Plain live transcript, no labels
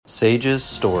Sage's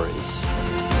Stories.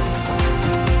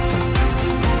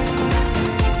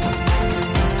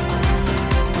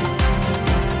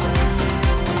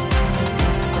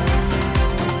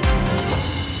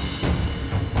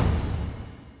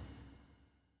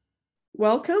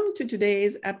 Welcome to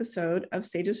today's episode of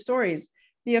Sage's Stories,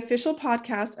 the official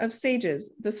podcast of SAGES,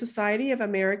 the Society of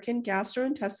American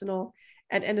Gastrointestinal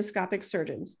and Endoscopic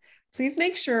Surgeons. Please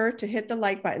make sure to hit the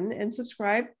like button and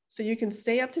subscribe so you can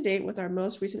stay up to date with our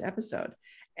most recent episode,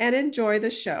 and enjoy the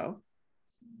show.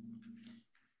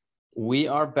 We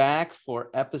are back for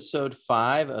episode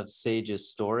 5 of Sage's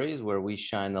Stories, where we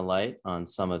shine the light on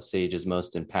some of Sage's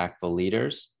most impactful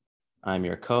leaders. I'm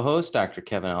your co-host, Dr.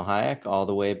 Kevin L. Hayek, all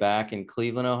the way back in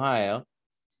Cleveland, Ohio.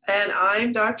 And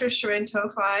I'm Dr. Shirin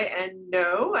Tofai, and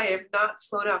no, I have not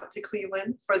flown out to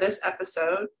Cleveland for this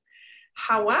episode.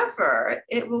 However,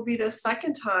 it will be the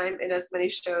second time in as many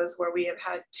shows where we have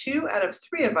had 2 out of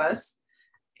 3 of us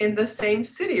in the same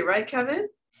city, right, Kevin?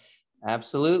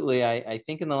 Absolutely. I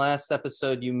think in the last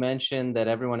episode you mentioned that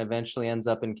everyone eventually ends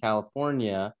up in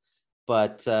California,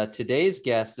 but today's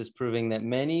guest is proving that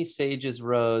many Sage's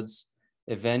roads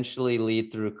eventually lead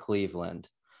through Cleveland.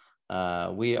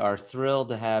 We are thrilled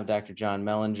to have Dr. John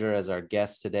Mellinger as our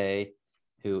guest today,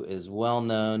 who is well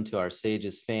known to our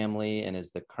Sage's family and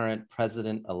is the current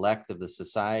president-elect of the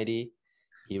society.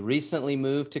 He recently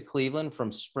moved to Cleveland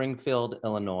from Springfield,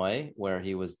 Illinois, where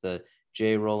he was the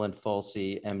J. Roland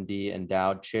Fulsey, MD,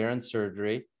 Endowed Chair in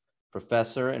Surgery,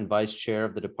 professor and vice chair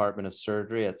of the Department of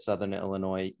Surgery at Southern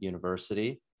Illinois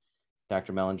University.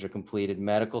 Dr. Mellinger completed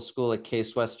medical school at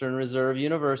Case Western Reserve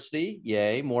University,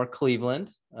 yay, more Cleveland,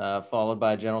 followed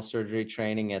by general surgery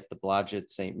training at the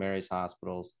Blodgett St. Mary's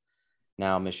Hospitals,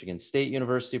 now Michigan State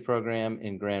University program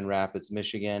in Grand Rapids,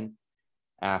 Michigan.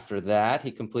 After that,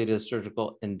 he completed a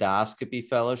surgical endoscopy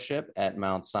fellowship at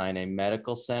Mount Sinai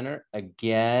Medical Center,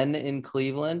 again in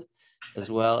Cleveland, as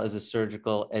well as a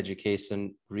surgical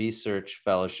education research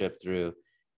fellowship through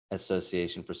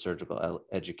Association for Surgical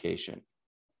Education.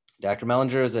 Dr.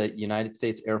 Mellinger is a United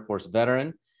States Air Force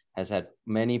veteran, has had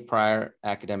many prior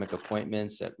academic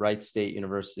appointments at Wright State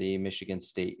University, Michigan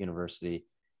State University,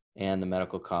 and the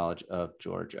Medical College of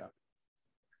Georgia.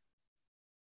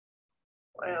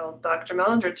 Well, Dr.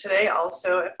 Mellinger, today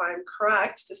also, if I'm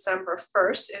correct, December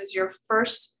 1st is your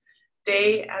first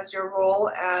day as your role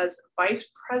as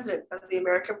Vice President of the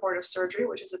American Board of Surgery,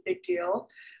 which is a big deal.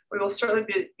 We will certainly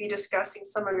be discussing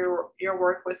some of your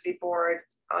work with the board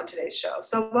on today's show.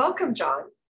 So welcome, John.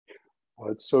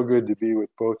 Well, it's so good to be with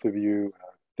both of you.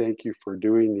 Thank you for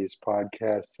doing these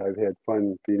podcasts. I've had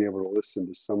fun being able to listen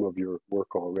to some of your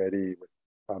work already, with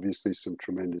obviously some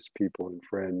tremendous people and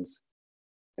friends,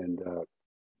 and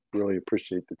really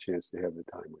appreciate the chance to have the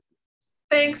time with you.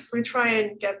 Thanks. We try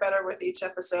and get better with each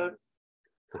episode.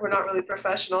 We're not really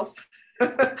professionals.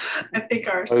 I think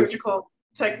our surgical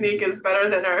technique is better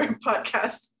than our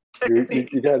podcast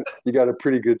technique. You got a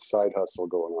pretty good side hustle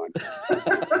going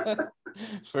on.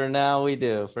 For now we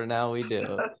do.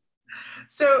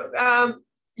 So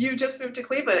you just moved to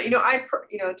Cleveland.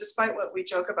 Despite what we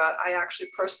joke about, I actually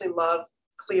personally love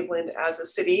Cleveland as a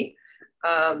city.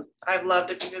 I've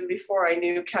loved it even before I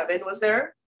knew Kevin was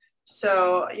there.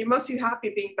 So you must be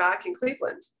happy being back in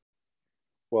Cleveland.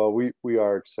 Well, we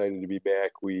are excited to be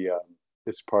back.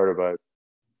 It's part of a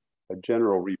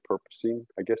general repurposing,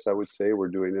 I guess I would say, we're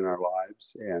doing in our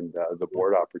lives, and the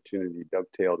board opportunity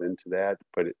dovetailed into that,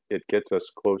 but it gets us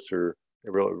closer,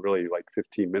 really like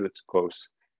 15 minutes close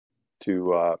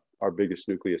to our biggest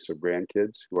nucleus of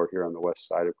grandkids who are here on the west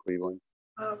side of Cleveland.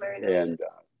 Oh, very nice. And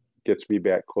gets me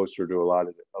back closer to a lot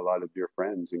of dear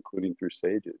friends, including through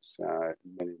SAGES.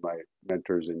 Many of my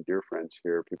mentors and dear friends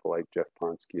here, people like Jeff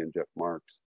Ponsky and Jeff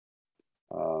Marks,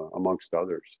 amongst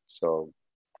others. So,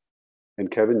 and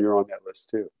Kevin, you're on that list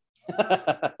too.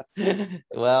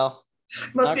 Well,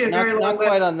 must be a very long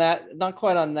list. Not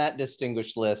quite on that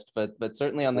distinguished list, but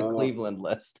certainly on the Cleveland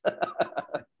list.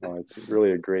 No, it's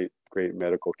really a great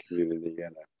medical community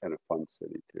and a fun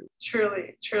city too.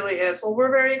 Truly is. Well, we're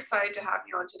very excited to have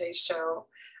you on today's show.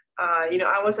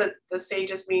 I was at the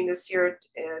SAGES meeting this year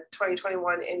in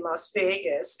 2021 in Las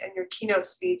Vegas, and your keynote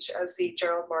speech as the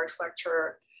Gerald Marks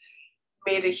lecturer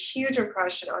made a huge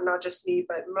impression on not just me,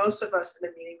 but most of us in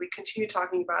the meeting. We continue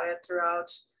talking about it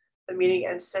throughout the meeting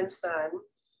and since then.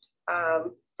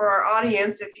 For our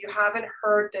audience, if you haven't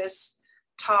heard this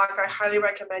talk, I highly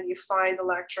recommend you find the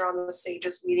lecture on the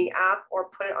SAGES meeting app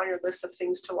or put it on your list of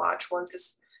things to watch once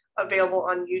it's available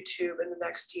on YouTube in the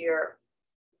next year.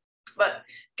 But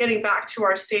getting back to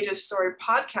our SAGES Story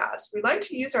podcast, we'd like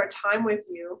to use our time with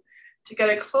you to get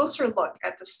a closer look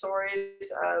at the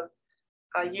stories of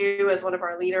you as one of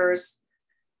our leaders,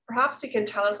 perhaps you can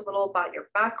tell us a little about your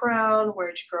background, where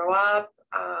did you grow up,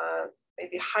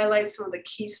 maybe highlight some of the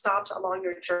key stops along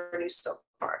your journey so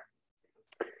far.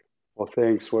 Well,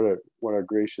 thanks. What a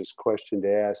gracious question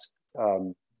to ask.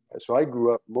 So I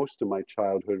grew up, most of my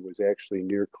childhood was actually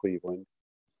near Cleveland.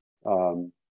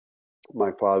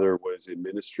 My father was in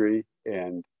ministry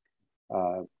and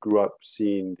grew up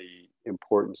seeing the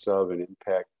importance of and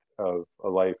impact of a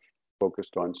life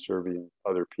focused on serving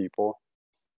other people.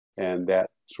 And that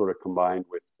sort of combined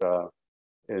with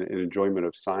an enjoyment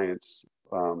of science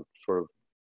sort of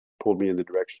pulled me in the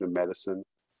direction of medicine.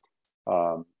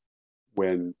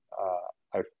 When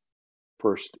I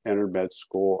first entered med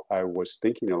school, I was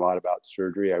thinking a lot about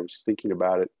surgery. I was thinking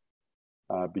about it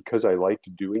because I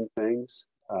liked doing things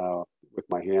with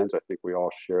my hands. I think we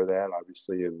all share that,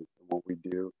 obviously, in what we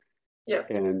do. Yeah.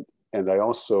 And I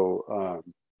also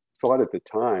thought at the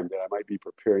time that I might be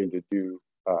preparing to do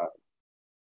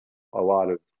a lot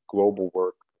of global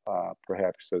work,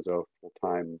 perhaps as a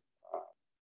full-time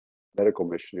medical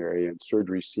missionary, and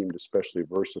surgery seemed especially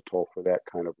versatile for that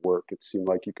kind of work. It seemed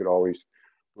like you could always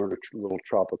learn a little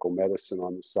tropical medicine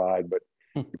on the side, but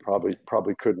you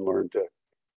probably couldn't learn to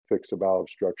fix a bowel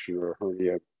obstruction or a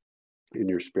hernia in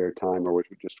your spare time or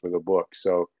just with a book.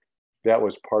 So that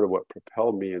was part of what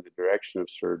propelled me in the direction of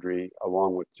surgery,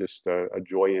 along with just a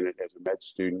joy in it as a med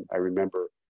student. I remember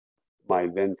my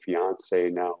then fiance,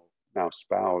 now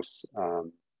spouse,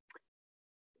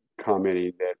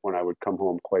 commenting that when I would come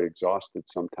home quite exhausted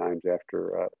sometimes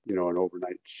after an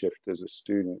overnight shift as a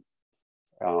student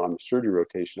on the surgery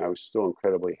rotation, I was still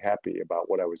incredibly happy about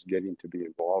what I was getting to be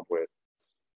involved with,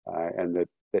 and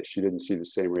that she didn't see the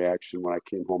same reaction when I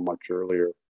came home much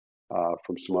earlier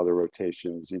from some other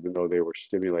rotations. Even though they were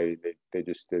stimulating, they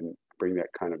just didn't bring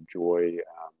that kind of joy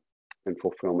and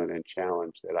fulfillment and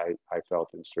challenge that I felt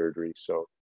in surgery. So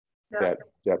that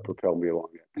propelled me along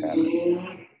that path.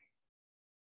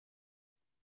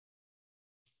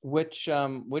 Which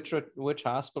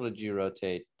hospital did you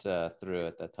rotate through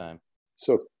at that time?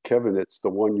 So Kevin, it's the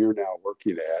one you're now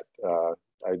working at.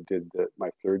 I did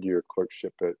my third year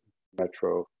clerkship at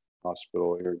Metro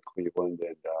Hospital here in Cleveland,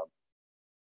 and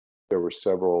there were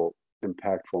several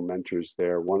impactful mentors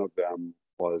there. One of them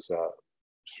was a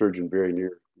surgeon very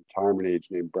near retirement age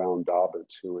named Brown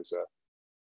Dobbins, who was a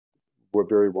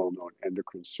very well-known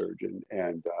endocrine surgeon,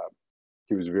 and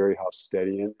he was very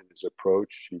Houstedian in his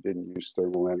approach. He didn't use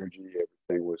thermal energy.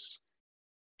 Everything was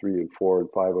 3 and 4 and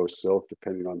 5/0 silk,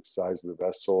 depending on the size of the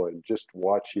vessel. And just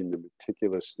watching the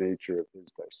meticulous nature of his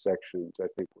dissections, I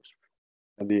think was,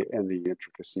 and the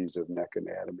intricacies of neck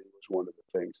anatomy was one of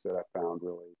the things that I found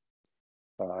really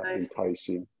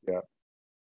enticing. Yeah.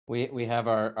 We have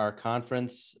our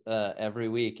conference every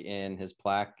week, and his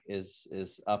plaque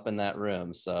is up in that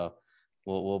room. So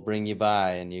we'll bring you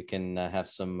by, and you can have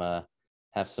some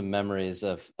memories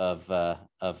of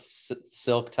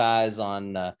silk ties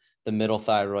on the middle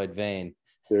thyroid vein.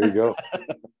 There you go.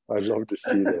 I'd love to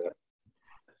see that.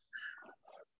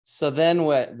 So then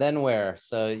where?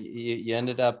 So you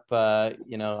ended up,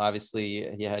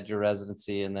 obviously you had your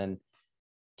residency, and then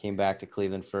came back to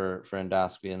Cleveland for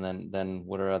endoscopy, and then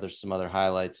what are some other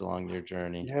highlights along your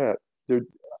journey? Yeah,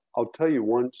 I'll tell you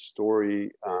one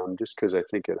story, just because I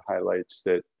think it highlights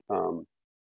that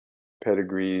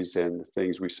pedigrees and the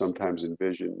things we sometimes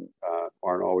envision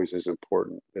aren't always as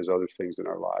important as other things in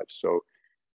our lives. So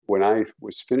when I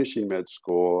was finishing med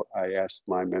school, I asked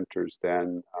my mentors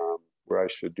then where I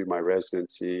should do my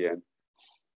residency, and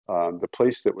the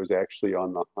place that was actually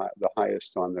on the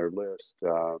highest on their list,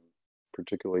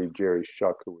 particularly Jerry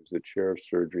Shuck, who was the chair of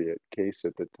surgery at Case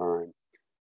at the time,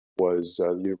 was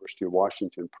the University of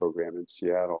Washington program in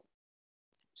Seattle.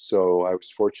 So I was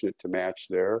fortunate to match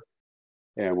there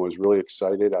and was really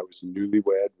excited. I was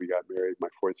newlywed. We got married my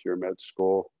 4th year of med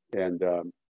school. And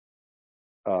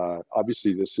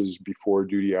obviously this is before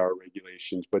duty hour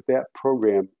regulations, but that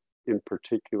program in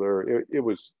particular,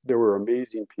 there were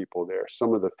amazing people there.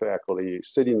 Some of the faculty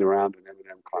sitting around an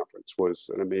M&M conference was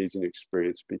an amazing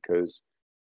experience because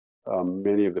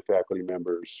many of the faculty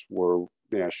members were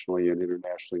nationally and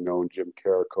internationally known. Jim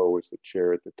Carrico was the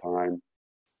chair at the time.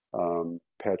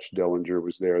 Patch Dellinger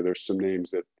was there. There's some names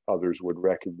that others would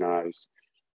recognize.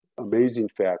 Amazing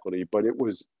faculty, but it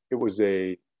was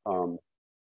a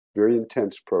very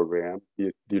intense program.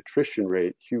 The attrition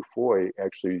rate, Hugh Foy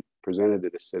actually presented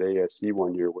it at ASE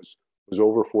one year, was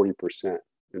over 40%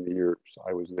 in the years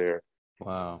I was there.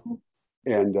 Wow.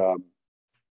 And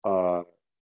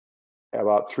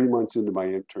about 3 months into my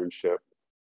internship,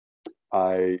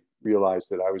 I realized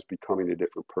that I was becoming a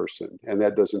different person. And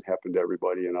that doesn't happen to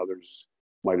everybody, and others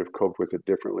might have coped with it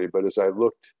differently. But as I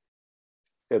looked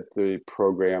at the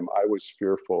program, I was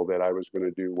fearful that I was going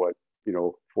to do what,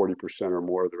 40% or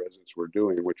more of the residents were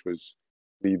doing, which was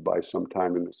leave by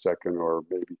sometime in the second or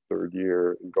maybe third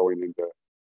year and going into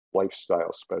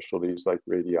lifestyle specialties like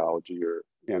radiology or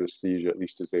anesthesia, at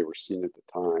least as they were seen at the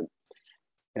time.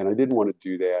 And I didn't want to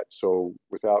do that. So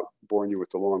without boring you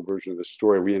with the long version of the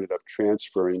story, we ended up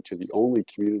transferring to the only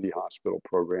community hospital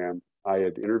program I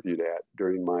had interviewed at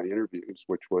during my interviews,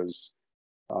 which was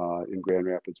in Grand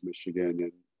Rapids, Michigan,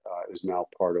 and is now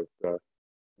part of the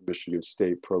Michigan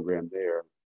State program there.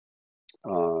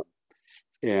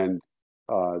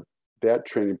 That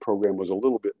training program was a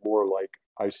little bit more like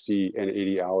I see an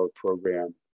 80-hour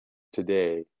program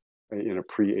today in a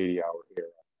pre-80-hour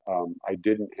era. I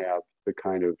didn't have the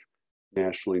kind of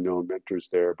nationally known mentors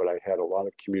there, but I had a lot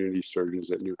of community surgeons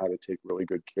that knew how to take really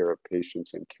good care of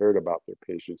patients and cared about their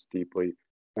patients deeply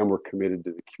and were committed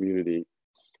to the community.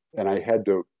 And I had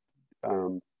to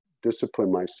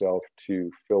discipline myself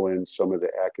to fill in some of the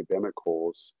academic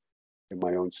holes in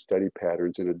my own study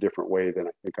patterns in a different way than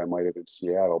I think I might have in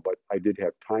Seattle. But I did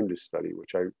have time to study,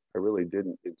 which I really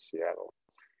didn't in Seattle.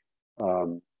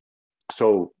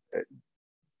 So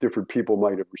different people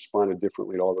might have responded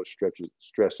differently to all those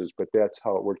stresses, but that's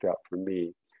how it worked out for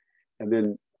me. And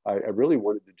then I really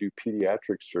wanted to do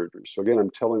pediatric surgery. So again,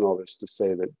 I'm telling all this to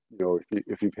say that,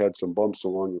 if you've had some bumps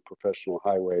along your professional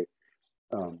highway,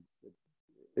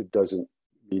 it doesn't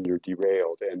mean you're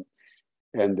derailed.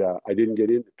 And I didn't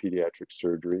get into pediatric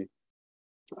surgery.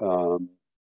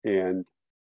 And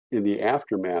in the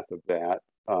aftermath of that,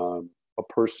 a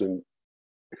person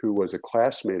who was a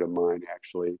classmate of mine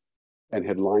actually, and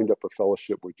had lined up a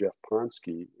fellowship with Jeff Ponsky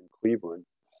in Cleveland,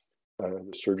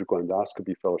 the surgical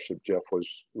endoscopy fellowship Jeff was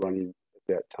running at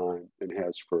that time and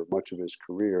has for much of his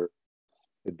career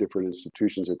at different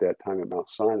institutions at that time at Mount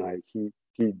Sinai.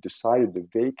 He decided to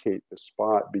vacate the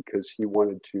spot because he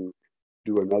wanted to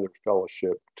do another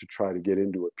fellowship to try to get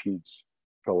into a PEDS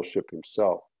fellowship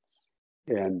himself.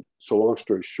 And so long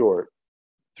story short,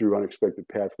 through unexpected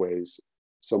pathways,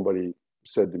 somebody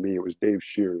said to me, it was Dave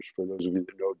Shears, for those of you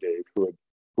that know Dave,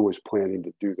 who was planning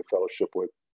to do the fellowship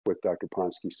with Dr.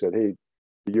 Ponsky, said, hey,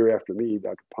 the year after me,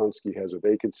 Dr. Ponsky has a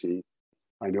vacancy.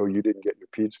 I know you didn't get your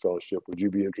PEDS fellowship. Would you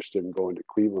be interested in going to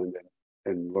Cleveland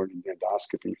and learning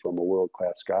endoscopy from a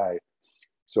world-class guy?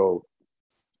 So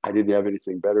I didn't have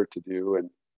anything better to do. And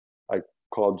I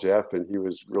called Jeff, and he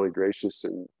was really gracious,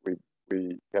 and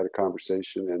we had a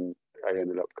conversation, and I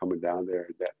ended up coming down there,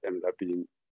 and that ended up being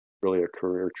really a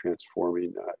career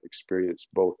transforming experience,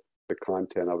 both the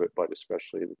content of it, but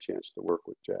especially the chance to work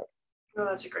with Jeff. Oh,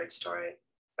 that's a great story.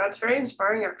 That's very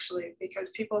inspiring, actually,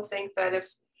 because people think that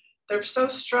if they're so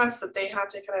stressed that they have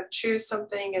to kind of choose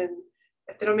something, and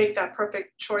if they don't make that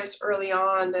perfect choice early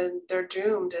on, then they're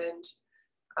doomed. And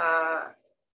I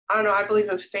don't know, I believe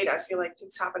in fate. I feel like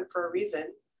things happen for a reason.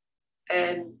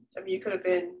 And I mean, you could have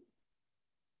been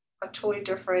a totally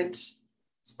different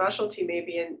specialty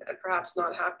maybe, and perhaps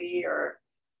not happy or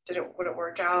wouldn't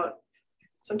work out.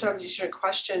 Sometimes you shouldn't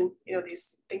question,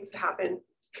 these things that happen.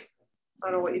 I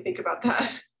don't know what you think about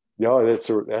that. No, that's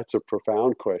a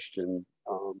profound question,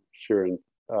 Sharon.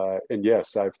 And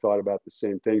yes, I've thought about the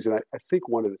same things. And I think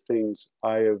one of the things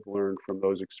I have learned from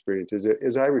those experiences,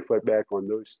 as I reflect back on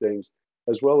those things,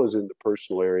 as well as in the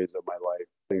personal areas of my life,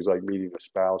 things like meeting a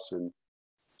spouse and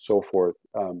so forth.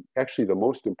 Actually, the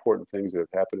most important things that have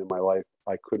happened in my life,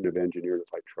 I couldn't have engineered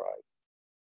if I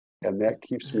tried. And that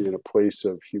keeps me in a place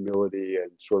of humility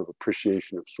and sort of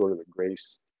appreciation of sort of the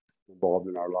grace involved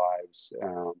in our lives.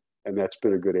 And that's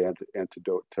been a good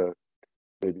antidote to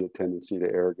maybe a tendency to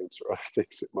arrogance or other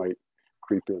things that might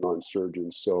creep in on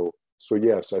surgeons. So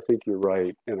yes, I think you're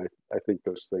right. And I think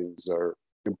those things are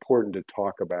important to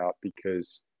talk about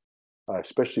because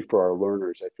especially for our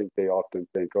learners, I think they often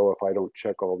think, oh, if I don't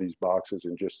check all these boxes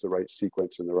in just the right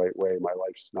sequence in the right way, my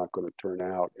life's not going to turn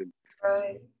out. And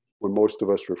right. When most of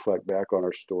us reflect back on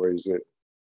our stories that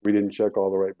we didn't check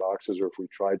all the right boxes, or if we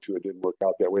tried to, it didn't work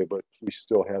out that way, but we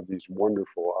still have these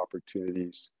wonderful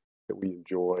opportunities that we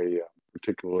enjoy,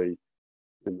 particularly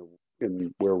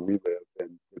in where we live,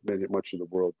 and much of the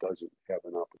world doesn't have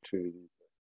an opportunity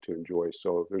to enjoy.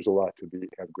 So there's a lot to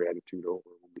have gratitude over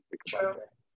when we think about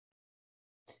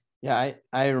that. Yeah,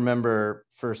 I remember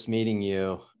first meeting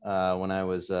you when I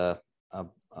was a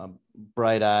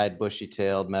bright-eyed,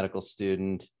 bushy-tailed medical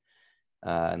student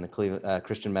in the Cleveland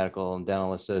Christian Medical and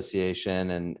Dental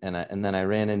Association, and then I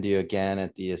ran into you again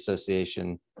at the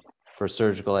Association for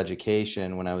Surgical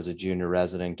Education when I was a junior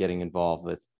resident, getting involved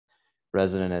with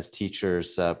resident as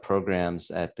teachers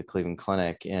programs at the Cleveland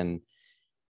Clinic. And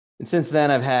And since then,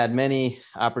 I've had many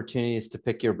opportunities to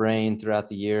pick your brain throughout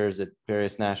the years at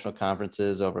various national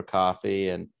conferences over coffee.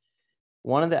 And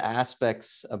one of the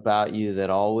aspects about you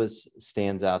that always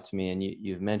stands out to me, and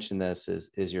you've mentioned this,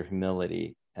 is your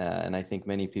humility. And I think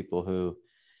many people who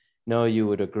know you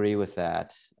would agree with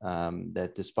that,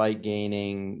 that despite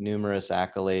gaining numerous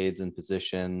accolades and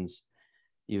positions,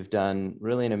 you've done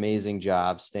really an amazing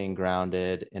job staying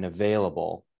grounded and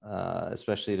available,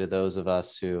 especially to those of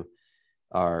us who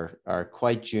are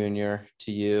quite junior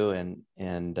to you and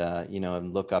and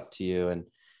look up to you. And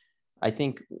I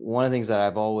think one of the things that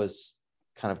I've always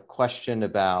kind of questioned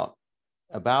about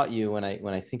you when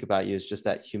I think about you is just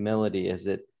that humility. Has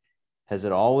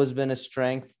it always been a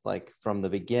strength, like from the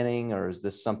beginning, or is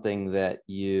this something that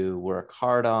you work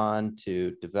hard on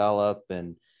to develop?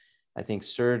 And I think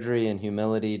surgery and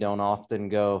humility don't often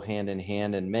go hand in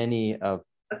hand, and many of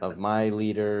my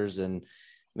leaders and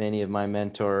many of my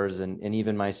mentors and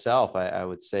even myself, I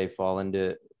would say, fall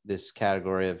into this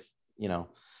category of,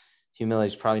 humility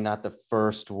is probably not the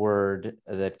first word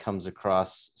that comes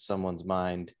across someone's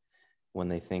mind when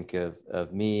they think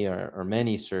of me or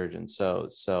many surgeons.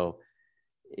 So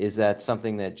is that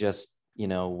something that just,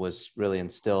 was really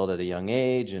instilled at a young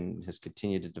age and has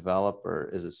continued to develop, or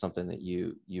is it something that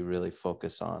you really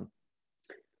focus on?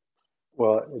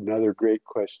 Well, another great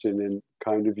question, and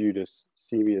kind of you to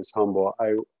see me as humble.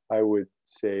 I would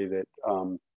say that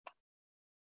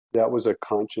that was a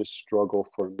conscious struggle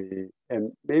for me,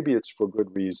 and maybe it's for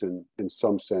good reason in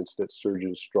some sense that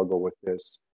surgeons struggle with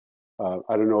this.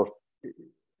 I don't know if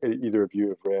either of you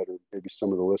have read, or maybe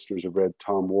some of the listeners have read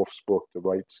Tom Wolfe's book, The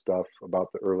Right Stuff,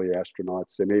 about the early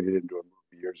astronauts. They made it into a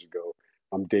movie years ago.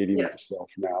 I'm dating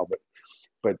myself now,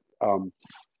 but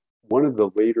one of the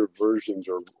later versions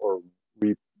or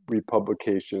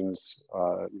republications,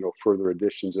 further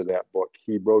editions of that book,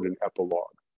 he wrote an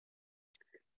epilogue.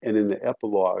 And in the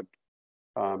epilogue,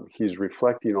 he's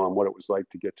reflecting on what it was like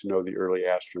to get to know the early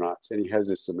astronauts. And he has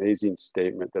this amazing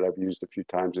statement that I've used a few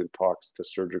times in talks to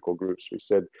surgical groups.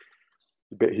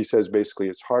 He says basically,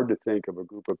 it's hard to think of a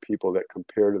group of people that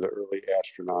compare to the early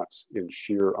astronauts in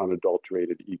sheer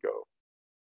unadulterated ego.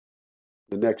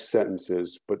 The next sentence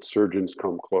is, but surgeons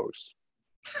come close.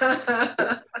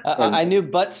 I knew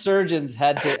but surgeons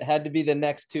had to be the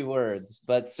next two words,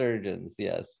 but surgeons,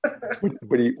 yes.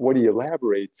 What he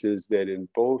elaborates is that in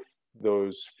both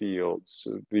those fields,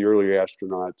 the early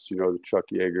astronauts, the Chuck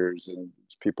Yeagers and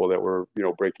people that were,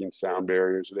 breaking sound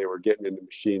barriers, they were getting into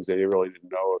machines they really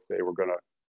didn't know if they were going to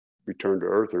return to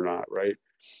Earth or not, right?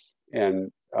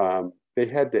 And they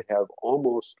had to have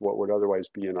almost what would otherwise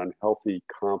be an unhealthy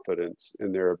confidence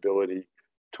in their ability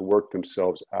to work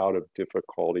themselves out of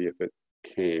difficulty if it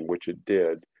came, which it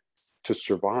did, to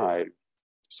survive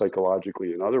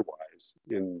psychologically and otherwise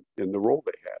in the role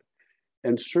they had.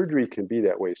 And surgery can be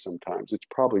that way sometimes. It's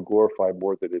probably glorified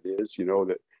more than it is,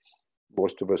 that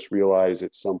most of us realize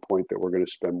at some point that we're going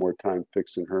to spend more time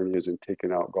fixing hernias and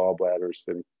taking out gallbladders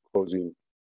than closing,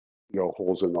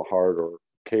 holes in the heart or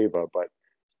cava. But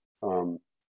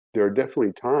there are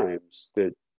definitely times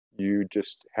that you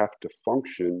just have to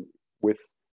function with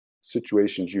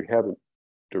situations you haven't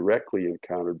directly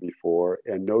encountered before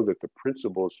and know that the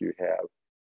principles you have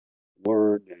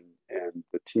learned and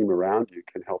the team around you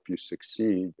can help you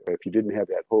succeed. If you didn't have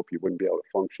that hope, you wouldn't be able to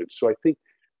function. So I think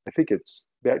it's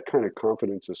that kind of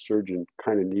confidence a surgeon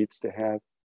kind of needs to have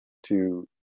to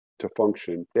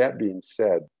function. That being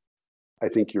said, I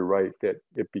think you're right that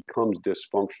it becomes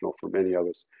dysfunctional for many of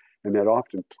us, and that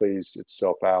often plays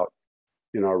itself out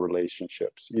in our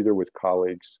relationships, either with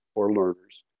colleagues or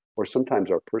learners, or sometimes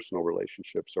our personal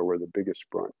relationships are where the biggest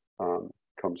brunt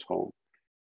comes home.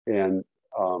 And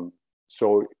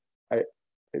so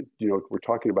we're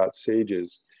talking about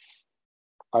SAGES.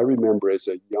 I remember as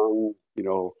a young,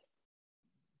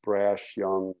 brash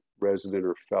young resident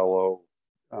or fellow,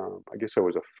 I guess I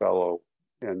was a fellow,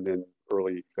 and then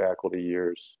early faculty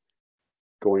years,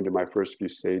 going to my first few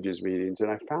SAGES meetings,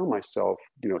 and I found myself,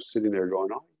 sitting there going,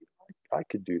 "Oh, I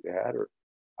could do that," or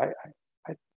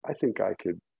I think I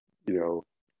could,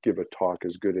 give a talk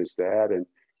as good as that, and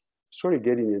sort of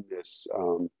getting in this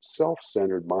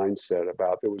self-centered mindset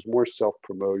about, there was more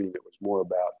self-promoting, it was more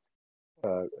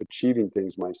about achieving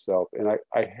things myself, and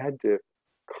I had to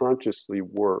consciously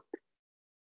work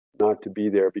not to be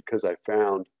there because I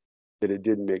found that it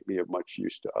didn't make me of much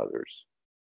use to others.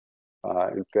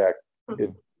 In fact,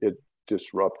 it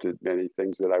disrupted many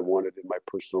things that I wanted in my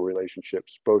personal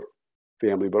relationships, both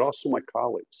family, but also my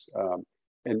colleagues.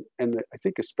 And I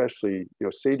think especially,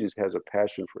 SAGES has a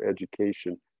passion for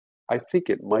education. I think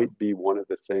it might be one of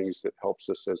the things that helps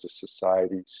us as a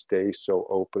society stay so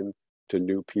open to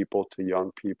new people, to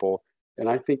young people. And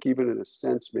I think even in a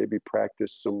sense, maybe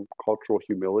practice some cultural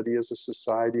humility as a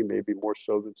society, maybe more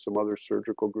so than some other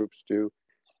surgical groups do,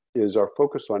 is our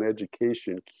focus on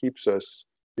education keeps us,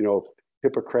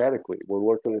 Hippocratically, we're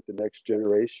looking at the next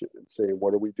generation and saying,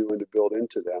 what are we doing to build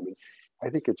into them? And I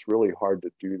think it's really hard to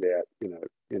do that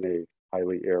in a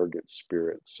highly arrogant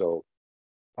spirit. So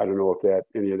I don't know if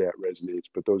any of that resonates,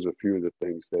 but those are a few of the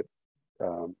things that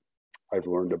I've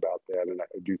learned about that. And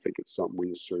I do think it's something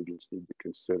we as surgeons need to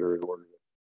consider in order to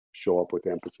show up with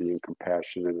empathy and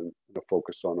compassion and a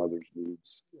focus on others'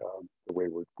 needs the way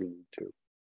we need to.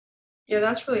 Yeah,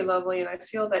 that's really lovely. And I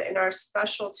feel that in our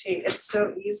specialty, it's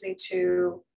so easy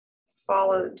to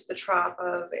fall into the trap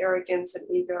of arrogance and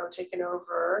ego taking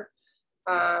over.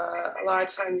 A lot of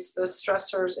times the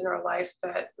stressors in our life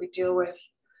that we deal with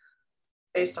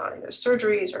based on either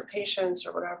surgeries or patients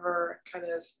or whatever, kind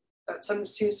of that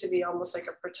seems to be almost like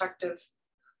a protective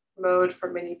mode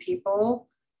for many people.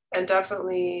 And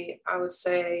definitely, I would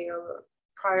say, the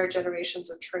prior generations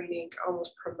of training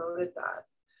almost promoted that.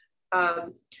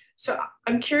 So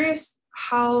I'm curious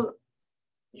how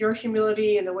your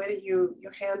humility and the way that you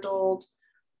handled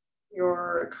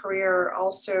your career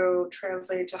also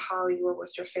translated to how you were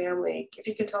with your family. If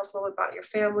you could tell us a little bit about your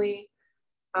family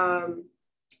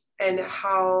and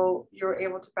how you're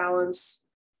able to balance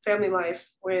family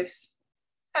life with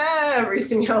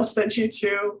everything else that you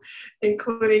do,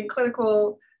 including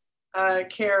clinical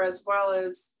care, as well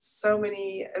as so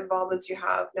many involvements you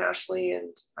have nationally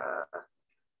and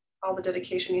all the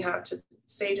dedication you have to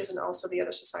SAGES and also the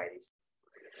other societies.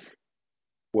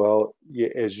 Well, yeah,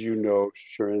 as you know,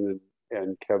 Sharon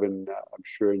and Kevin, I'm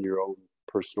sure in your own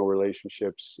personal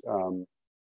relationships,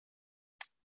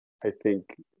 I think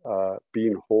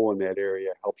being whole in that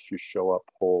area helps you show up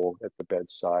whole at the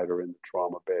bedside or in the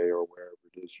trauma bay or wherever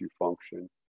it is you function.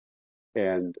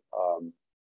 And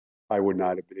I would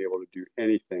not have been able to do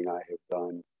anything I have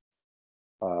done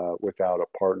without a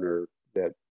partner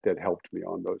that helped me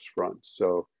on those fronts.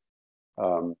 So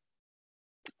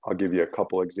I'll give you a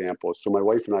couple examples. So my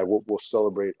wife and I will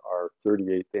celebrate our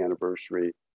 38th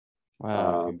anniversary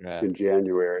in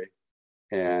January.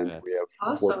 And we have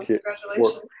awesome. 4 kids.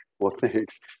 Congratulations. Well,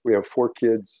 thanks. We have 4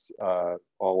 kids,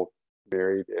 all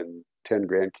married, and 10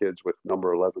 grandkids with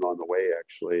number 11 on the way,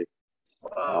 actually.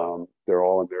 Wow. They're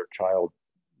all in their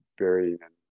childbearing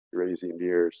and raising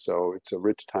years. So it's a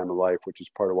rich time of life, which is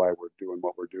part of why we're doing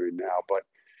what we're doing now. But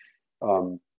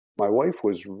my wife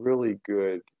was really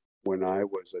good when I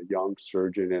was a young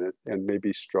surgeon and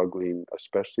maybe struggling,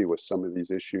 especially with some of these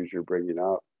issues you're bringing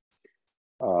up,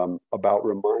 about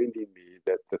reminding me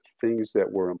that the things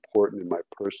that were important in my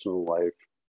personal life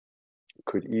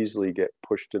could easily get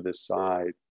pushed to the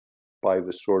side by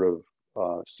the sort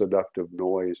of seductive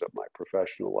noise of my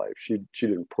professional life. She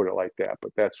didn't put it like that,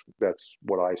 but that's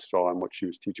what I saw and what she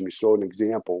was teaching me. So an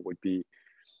example would be,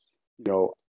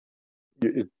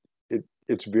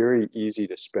 it's very easy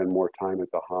to spend more time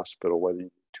at the hospital, whether you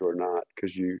need to or not,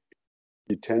 because you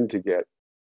tend to get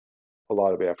a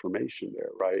lot of affirmation there,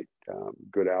 right?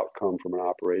 Good outcome from an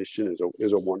operation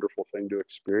is a wonderful thing to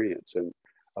experience, and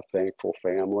a thankful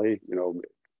family.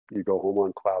 You go home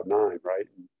on cloud 9, right?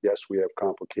 And yes, we have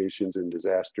complications and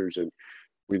disasters, and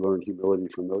we learn humility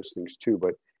from those things too.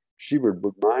 But she would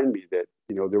remind me that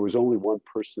there was only one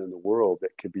person in the world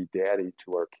that could be daddy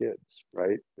to our kids,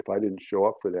 right? If I didn't show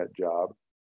up for that job,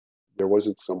 there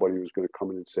wasn't somebody who was going to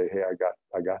come in and say, "Hey,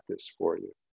 I got this for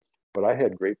you." But I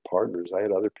had great partners. I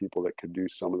had other people that could do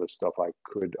some of the stuff I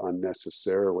could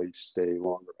unnecessarily stay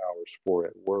longer hours for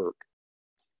at work.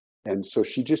 And so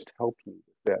she just helped me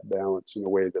with that balance in a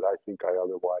way that I think I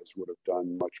otherwise would have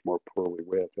done much more poorly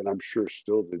with, and I'm sure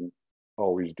still didn't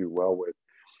always do well with.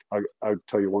 I'll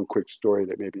tell you one quick story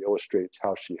that maybe illustrates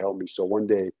how she helped me. So one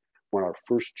day when our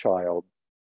first child,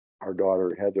 our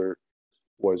daughter Heather,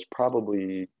 was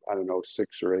probably,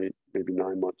 6 or 8, maybe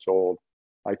 9 months old,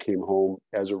 I came home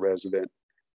as a resident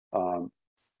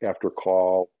after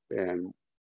call and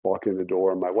walk in the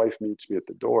door. And my wife meets me at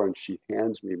the door and she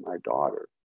hands me my daughter.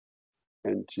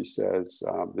 And she says,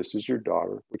 "This is your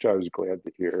daughter," which I was glad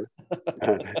to hear.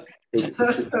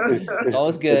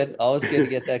 Always good to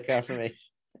get that confirmation.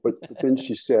 But then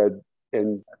she said,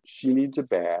 "And she needs a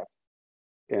bath,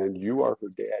 and you are her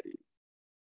daddy,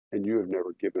 and you have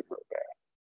never given her a bath.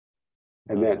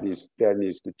 And that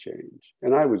needs to change."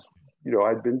 And I was,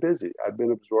 I'd been busy. I'd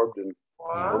been absorbed in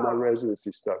all my Wow.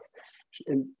 residency stuff.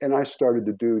 And I started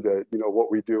to do the,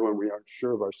 what we do when we aren't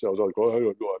sure of ourselves. I was like, oh, I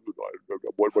don't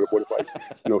know, what if I,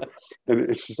 and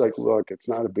it's just like, look, it's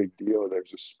not a big deal.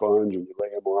 There's a sponge and you lay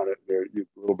them on it.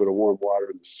 A little bit of warm water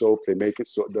and the soap. They make it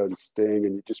so it doesn't sting,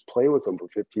 and you just play with them for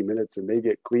 15 minutes and they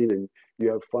get clean and you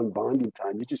have fun bonding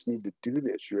time. You just need to do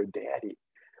this. You're a daddy.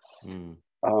 Mm.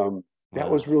 That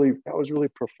Wow. was really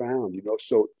profound,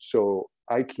 So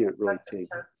I can't really That's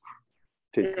intense.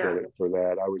 take Yeah. credit for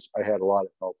that. I had a lot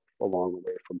of help along the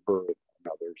way from her and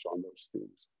others on those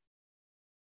things.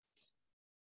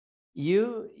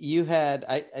 You had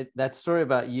that story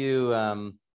about you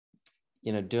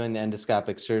doing the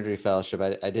endoscopic surgery fellowship.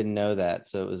 I didn't know that,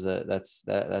 so it was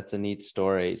that's a neat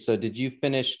story. So did you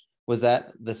finish? Was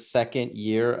that the second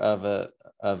year of a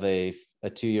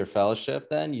 2-year fellowship?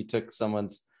 Then you took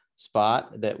someone's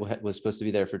spot that was supposed to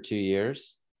be there for 2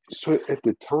 years. So at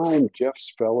the time,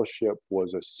 Jeff's fellowship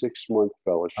was a 6-month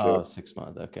fellowship. Oh, 6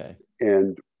 months. Okay.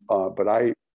 And but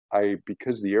I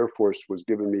because the Air Force was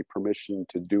giving me permission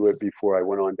to do it before I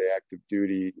went on to active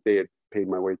duty. They had paid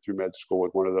my way through med school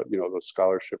with one of the those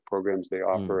scholarship programs they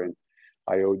offer, and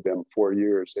I owed them 4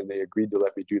 years, and they agreed to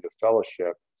let me do the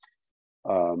fellowship.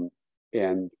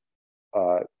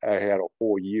 I had a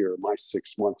whole year. My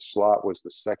 6-month slot was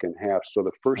the second half. So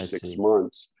the first 6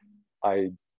 months,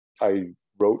 I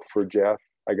wrote for Jeff.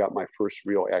 I got my first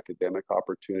real academic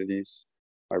opportunities.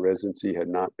 My residency had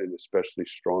not been especially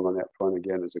strong on that front,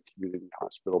 again, as a community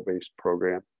hospital-based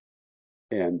program.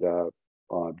 And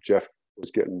Jeff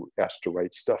was getting asked to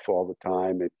write stuff all the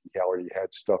time, and he already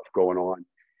had stuff going on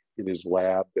in his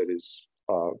lab that his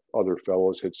other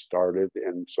fellows had started.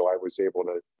 And so I was able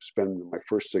to spend my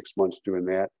first 6 months doing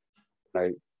that.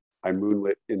 I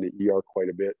moonlit in the ER quite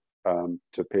a bit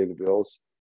to pay the bills.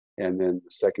 And then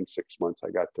the second 6 months,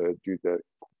 I got to do the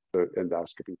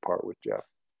endoscopy part with Jeff.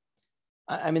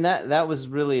 I mean, that was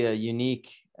really a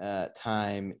unique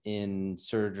time in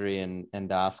surgery and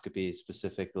endoscopy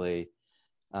specifically.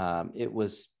 It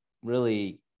was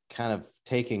really kind of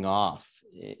taking off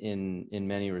in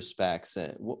many respects.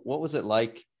 What was it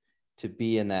like to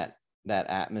be in that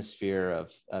atmosphere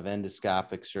of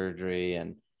endoscopic surgery,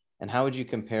 and how would you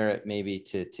compare it maybe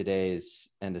to today's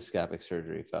endoscopic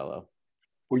surgery fellow?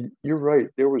 Well, you're right.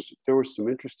 There was some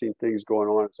interesting things going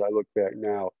on as I look back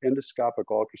now. Endoscopic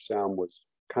ultrasound was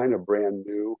kind of brand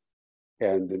new.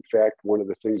 And in fact, one of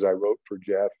the things I wrote for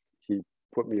Jeff, he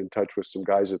put me in touch with some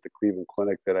guys at the Cleveland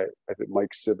Clinic that I think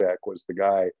Mike Sivak was the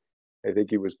guy. I think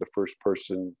he was the first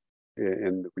person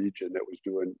in the region that was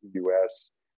doing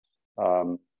US.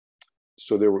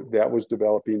 So that was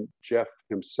developing. Jeff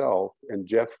himself, and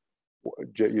Jeff,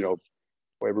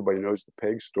 everybody knows the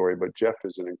PEG story, but Jeff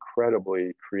is an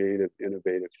incredibly creative,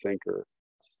 innovative thinker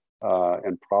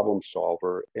and problem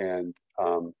solver. And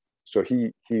so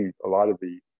a lot of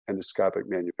the endoscopic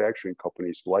manufacturing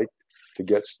companies liked to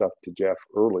get stuff to Jeff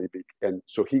early. And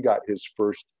so he got his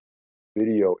first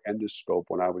video endoscope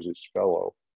when I was his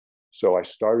fellow. So I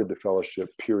started the fellowship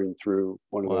peering through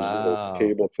one of those little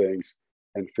cable things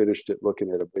and finished it looking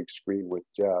at a big screen with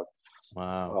Jeff.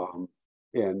 Wow.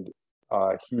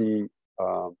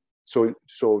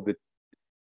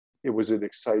 It was an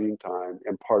exciting time,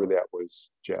 and part of that was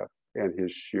Jeff and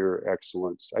his sheer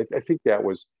excellence. I think that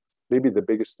was maybe the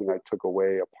biggest thing I took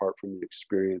away, apart from the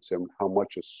experience and how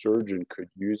much a surgeon could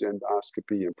use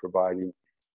endoscopy in providing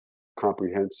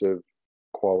comprehensive,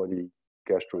 quality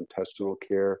gastrointestinal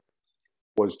care,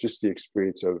 was just the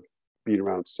experience of being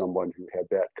around someone who had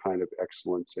that kind of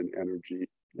excellence and energy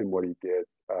in what he did.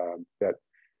 That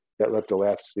left a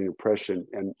lasting impression.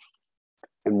 And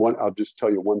I'll just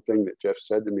tell you one thing that Jeff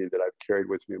said to me that I've carried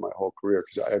with me my whole career,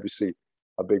 because obviously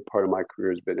a big part of my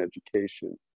career has been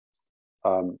education.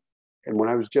 And when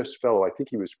I was Jeff's fellow, I think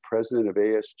he was president of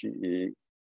ASGE,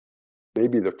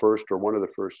 maybe the first or one of the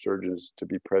first surgeons to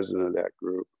be president of that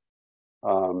group.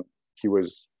 He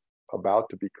was about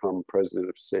to become president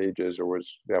of SAGES,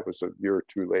 that was a year or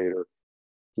two later.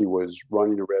 He was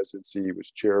running a residency. He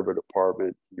was chair of a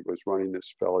department. He was running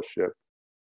this fellowship.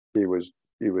 He was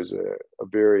a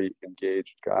very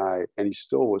engaged guy, and he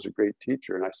still was a great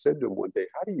teacher. And I said to him one day,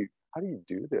 how do you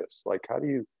do this? Like, how do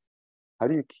you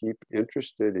keep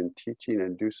interested in teaching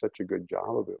and do such a good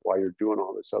job of it while you're doing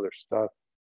all this other stuff?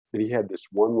 And he had this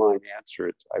one-line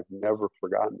answer. I've never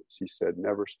forgotten this. He said,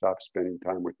 never stop spending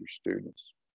time with your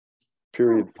students.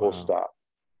 Period. Full stop.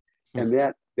 And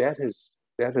that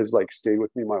has like stayed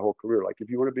with me my whole career. Like, if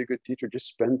you want to be a good teacher, just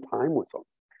spend time with them.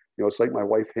 It's like my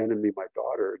wife handed me my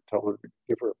daughter and telling her to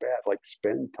give her a bath. Like,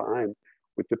 spend time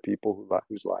with the people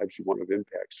whose lives you want to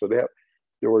impact. So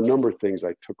there were a number of things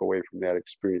I took away from that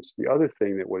experience. The other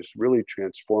thing that was really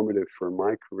transformative for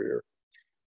my career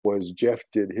was Jeff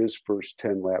did his first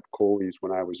 10 lap choles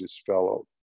when I was his fellow.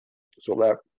 So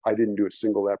I didn't do a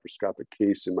single laparoscopic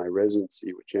case in my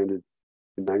residency, which ended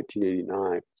in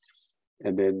 1989.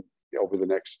 And then over the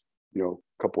next,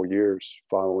 couple of years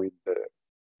following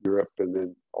Europe, and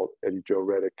then Eddie Joe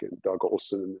Reddick and Doug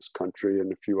Olson in this country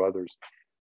and a few others,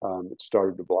 it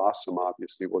started to blossom,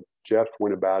 obviously. Well, Jeff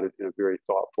went about it in a very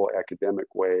thoughtful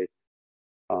academic way,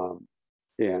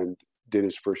 and did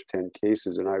his first 10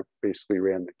 cases. And I basically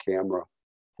ran the camera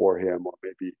for him, or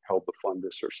maybe held the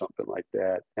fundus or something like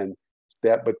that.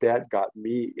 But that got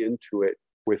me into it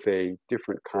with a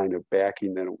different kind of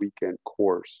backing than a weekend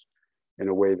course, in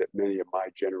a way that many of my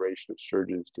generation of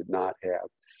surgeons did not have.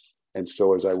 And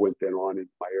so as I went then on in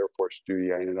my Air Force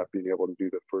duty, I ended up being able to do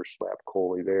the first lap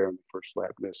chole there, and the first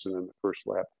lap Nissen, and the first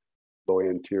lap low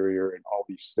anterior, and all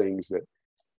these things that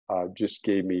just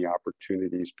gave me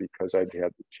opportunities, because I'd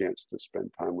had the chance to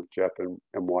spend time with Jeff and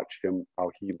watch him,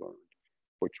 how he learned,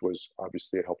 which was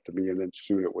obviously a help to me. And then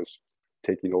soon it was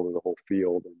taking over the whole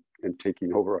field and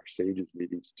taking over our SAGES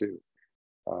meetings too.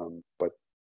 But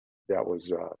that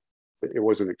was, it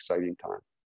was an exciting time.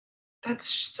 That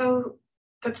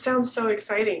sounds so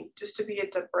exciting, just to be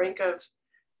at the brink of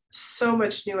so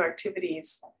much new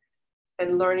activities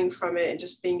and learning from it and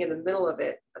just being in the middle of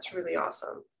it. That's really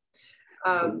awesome.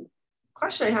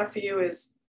 Question I have for you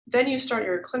is, then you start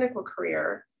your clinical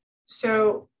career.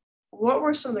 So what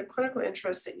were some of the clinical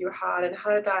interests that you had, and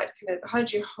how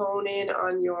did you hone in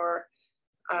on your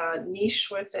niche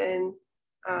within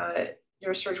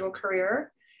your surgical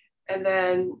career? And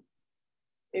then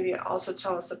maybe also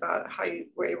tell us about how you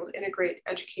were able to integrate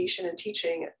education and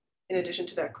teaching in addition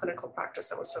to that clinical practice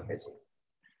that was so busy.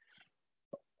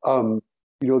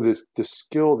 The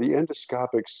skill, the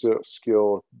endoscopic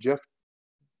skill, Jeff,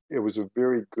 it was a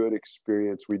very good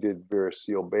experience. We did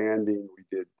variceal banding, we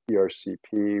did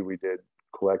ERCP, we did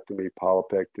colectomy,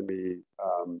 polypectomy.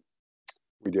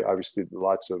 We did obviously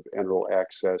lots of enteral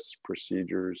access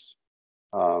procedures.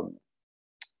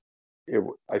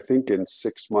 I think in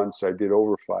 6 months, I did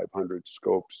over 500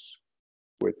 scopes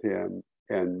with him,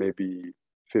 and maybe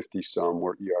 50 some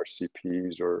were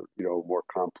ERCPs, or, more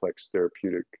complex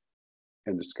therapeutic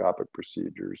endoscopic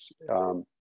procedures.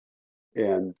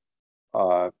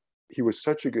 He was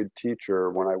such a good teacher.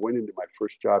 When I went into my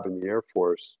first job in the Air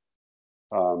Force,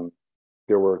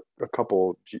 there were a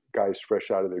couple guys fresh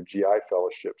out of their GI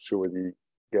fellowships who were the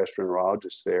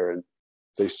gastroenterologists there, and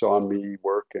they saw me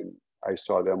work and I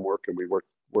saw them work, and we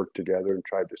worked together and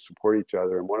tried to support each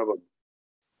other. And one of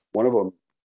them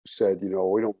said, we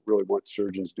don't really want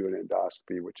surgeons doing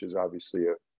endoscopy, which is obviously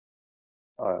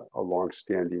a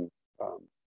long-standing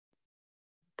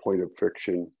point of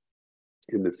friction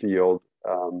in the field.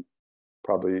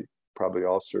 Probably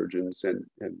all surgeons and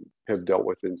have dealt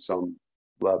with in some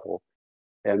level.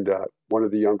 And one of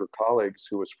the younger colleagues,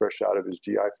 who was fresh out of his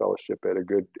GI fellowship at a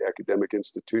good academic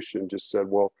institution, just said,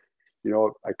 well,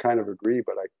 I kind of agree,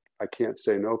 but I can't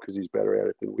say no, because he's better at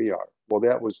it than we are. Well,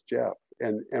 that was Jeff.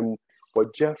 And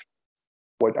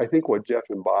what I think Jeff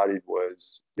embodied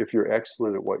was, if you're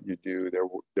excellent at what you do,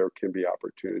 there can be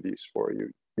opportunities for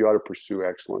you. You ought to pursue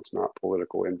excellence, not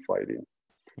political infighting.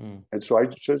 And so I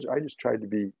just tried to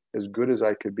be as good as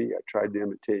I could be. I tried to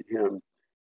imitate him.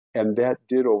 And that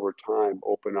did, over time,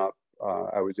 open up.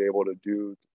 I was able to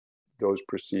do those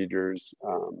procedures.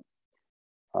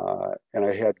 And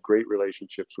I had great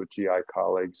relationships with GI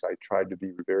colleagues. I tried to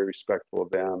be very respectful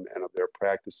of them and of their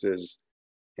practices,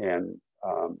 and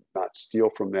not steal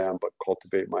from them, but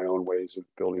cultivate my own ways of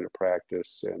building a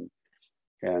practice.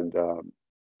 And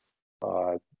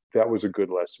that was a good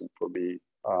lesson for me.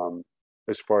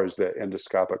 As far as the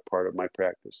endoscopic part of my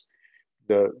practice,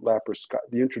 the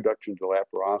introduction to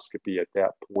laparoscopy at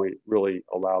that point really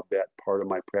allowed that part of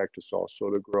my practice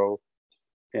also to grow.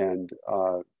 And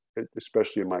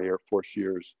especially in my Air Force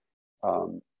years, I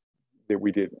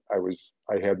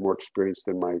had more experience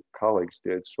than my colleagues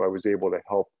did. So I was able to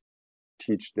help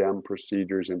teach them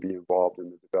procedures and be involved in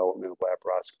the development of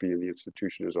laparoscopy in the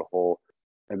institution as a whole.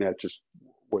 And that just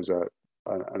was an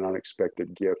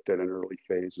unexpected gift at an early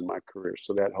phase in my career.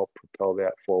 So that helped propel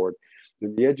that forward.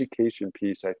 In the education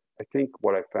piece, I think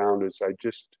what I found is I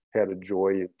just had a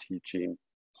joy in teaching.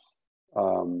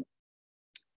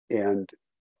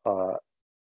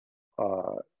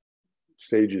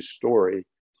 SAGE's story,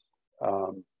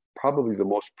 probably the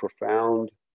most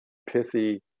profound,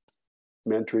 pithy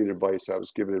mentoring advice I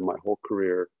was given in my whole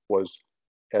career was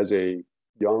as a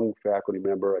young faculty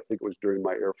member. I think it was during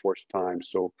my Air Force time.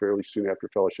 So fairly soon after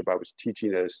fellowship, I was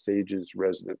teaching at a SAGE's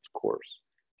residence course.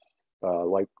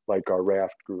 like our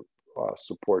raft group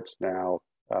supports now.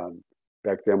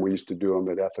 Back then, we used to do them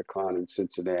at Ethicon in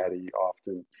Cincinnati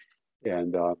often.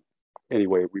 And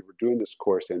anyway, we were doing this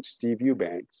course, and Steve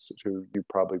Eubanks, who you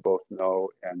probably both know,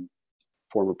 and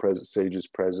former President SAGE's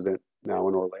president, now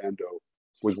in Orlando,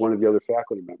 was one of the other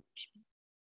faculty members.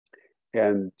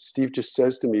 And Steve just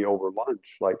says to me over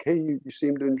lunch, like, hey, you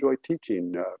seem to enjoy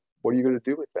teaching. What are you going to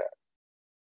do with that?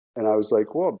 And I was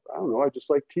like, well, I don't know. I just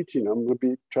like teaching. I'm going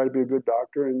to try to be a good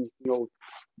doctor, and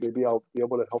maybe I'll be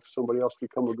able to help somebody else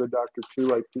become a good doctor too,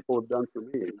 like people have done for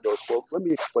me. And he goes, well, let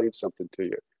me explain something to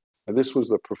you. And this was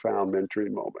the profound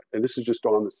mentoring moment. And this is just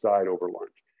on the side over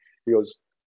lunch. He goes,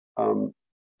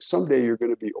 someday you're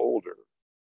going to be older,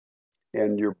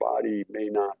 and your body may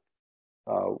not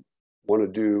want to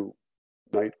do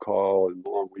night call and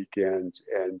long weekends,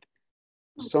 and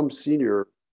some senior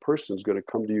person's going to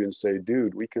come to you and say,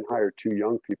 dude, we can hire 2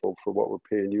 young people for what we're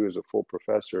paying you as a full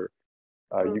professor.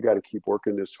 You got to keep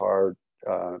working this hard,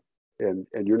 and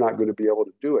you're not going to be able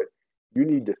to do it. You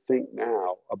need to think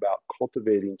now about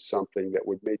cultivating something that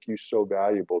would make you so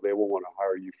valuable they will want to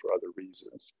hire you for other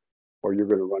reasons, or you're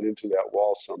going to run into that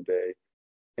wall someday.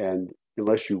 And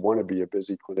unless you want to be a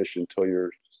busy clinician until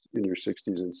you're in your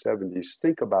 60s and 70s,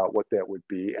 think about what that would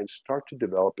be and start to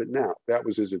develop it now. That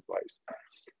was his advice.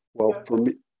 Well,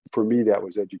 for me, that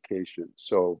was education.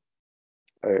 So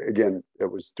again,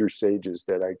 it was through SAGES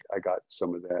that I got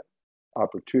some of that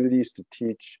opportunities to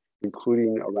teach,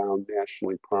 including around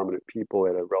nationally prominent people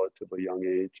at a relatively young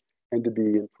age, and to be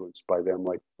influenced by them,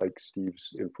 like Steve's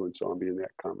influence on me in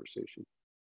that conversation.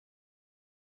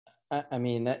 I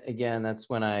mean, again, that's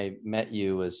when I met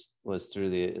you was through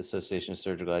the Association of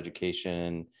Surgical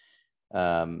Education,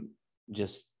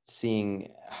 just seeing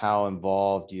how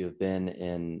involved you have been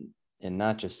in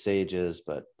not just SAGES,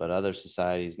 but other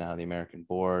societies, now the American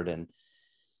Board, and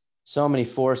so many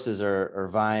forces are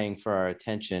vying for our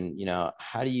attention.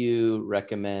 How do you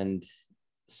recommend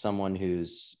someone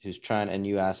who's trying, and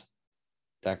you asked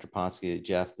Dr. Ponsky,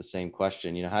 Jeff, the same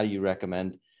question, how do you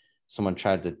recommend someone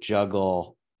try to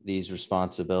juggle these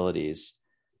responsibilities?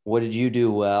 What did you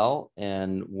do well,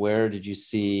 and where did you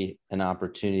see an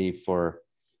opportunity for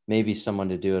maybe someone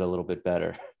to do it a little bit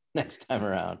better next time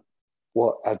around?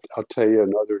 Well, I'll tell you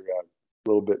another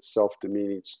little bit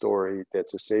self-demeaning story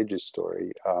that's a SAGES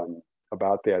story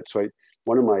about that. So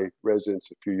one of my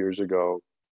residents a few years ago,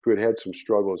 who had some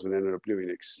struggles and ended up doing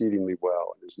exceedingly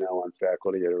well, and is now on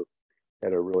faculty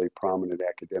at a really prominent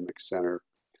academic center,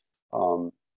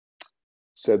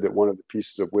 said that one of the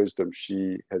pieces of wisdom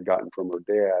she had gotten from her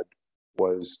dad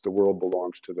was the world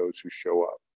belongs to those who show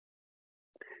up.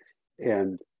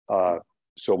 And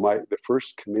so the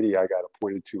first committee I got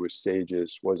appointed to with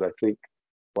SAGES was, I think,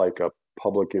 like a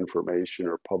public information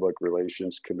or public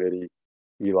relations committee.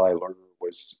 Eli Lerner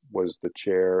was the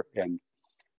chair. And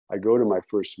I go to my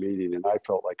first meeting and I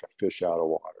felt like a fish out of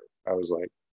water. I was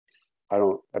like,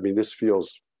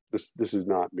 this is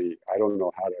not me. I don't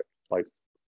know how to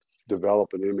develop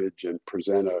an image and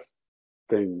present a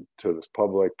thing to this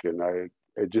public. And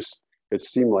it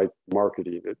seemed like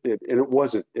marketing. And it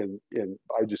wasn't, and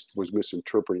I just was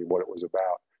misinterpreting what it was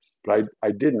about. But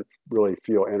I didn't really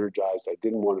feel energized. I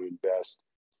didn't want to invest.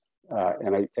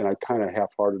 And I kind of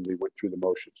half-heartedly went through the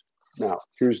motions. Now,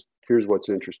 here's what's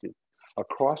interesting.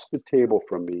 Across the table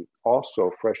from me,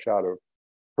 also fresh out of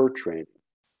her training,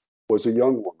 was a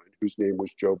young woman whose name was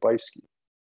Jo Beiske.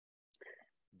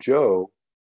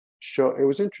 It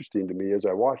was interesting to me as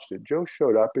I watched it. Jo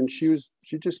showed up and she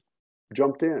just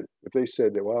jumped in. If they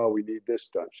said that, well, we need this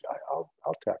done,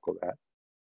 I'll tackle that.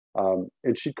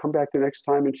 And she'd come back the next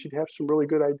time and she'd have some really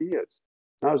good ideas.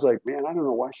 And I was like, man, I don't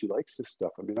know why she likes this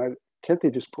stuff. I mean, can't they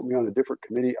just put me on a different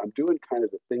committee? I'm doing kind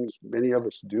of the things many of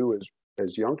us do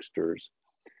as youngsters.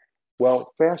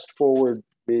 Well, fast forward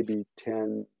maybe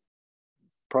 10,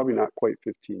 probably not quite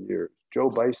 15 years. Jo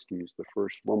Beiske is the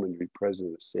first woman to be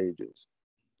president of SAGES.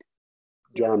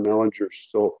 John Mellinger's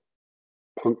still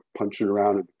punching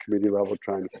around at the committee level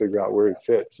trying to figure out where he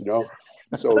fits,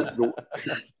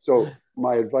 So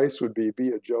my advice would be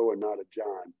a Joe and not a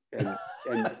John.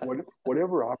 And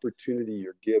whatever opportunity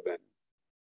you're given,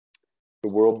 the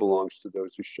world belongs to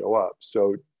those who show up.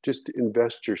 So just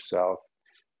invest yourself.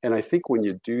 And I think when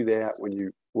you do that, when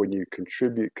you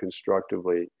contribute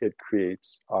constructively, it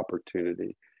creates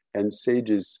opportunity. And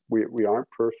SAGES, we aren't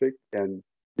perfect. And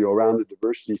around the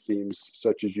diversity themes,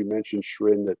 such as you mentioned,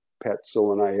 Shrin, that Pat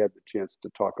Sill and I had the chance to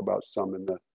talk about some in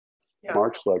the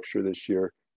March lecture this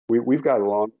year. We've got a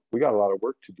lot of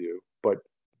work to do, but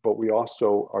we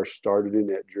also are started in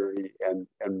that journey. And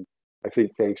I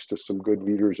think thanks to some good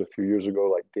leaders a few years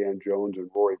ago, like Dan Jones and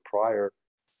Rory Pryor,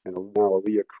 and now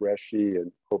Aaliyah Qureshi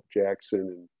and Hope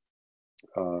Jackson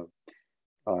and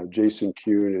Jason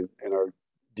Kuhn and our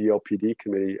DLPD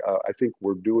committee, I think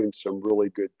we're doing some really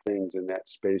good things in that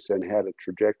space and had a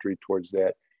trajectory towards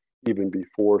that even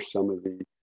before some of the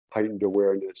heightened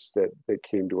awareness that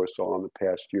came to us all in the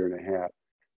past year and a half.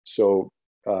 So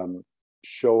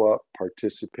show up,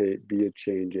 participate, be a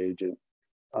change agent,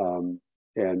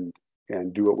 and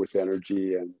do it with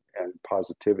energy and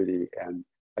positivity. And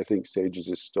I think SAGES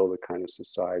is still the kind of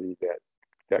society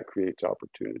that creates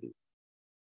opportunity.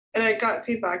 And I got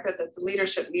feedback that the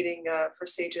leadership meeting for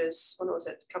SAGES, when was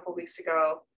it, a couple of weeks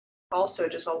ago, also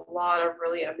just a lot of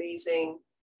really amazing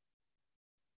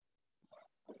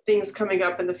things coming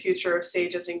up in the future of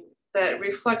SAGES and that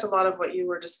reflect a lot of what you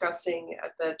were discussing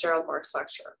at the Gerald Marks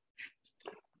lecture.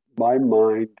 My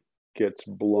mind gets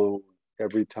blown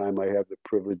every time I have the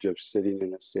privilege of sitting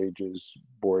in a SAGES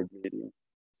board meeting.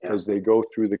 Yeah. As they go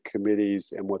through the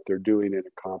committees and what they're doing and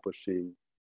accomplishing.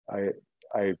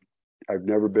 I've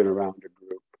never been around a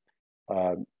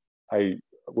group.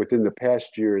 Within the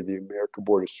past year, the American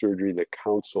Board of Surgery, the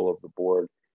council of the board,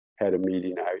 had a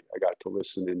meeting I got to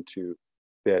listen into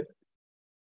that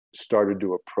started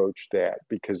to approach that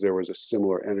because there was a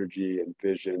similar energy and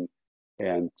vision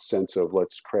and sense of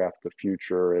let's craft the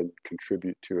future and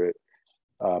contribute to it.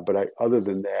 But other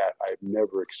than that, I've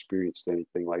never experienced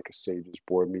anything like a SAGES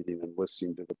board meeting and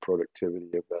listening to the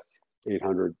productivity of the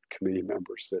 800 committee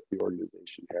members that the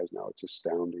organization has now. It's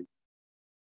astounding.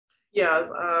 Yeah,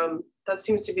 that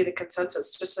seems to be the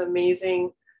consensus. Just an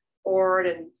amazing board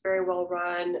and very well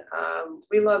run.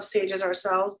 We love SAGES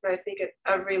ourselves, but I think at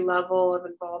every level of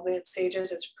involvement at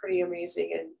SAGES, it's pretty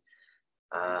amazing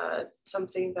and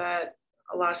something that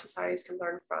a lot of societies can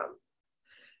learn from.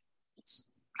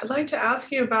 I'd like to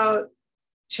ask you about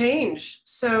change.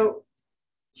 So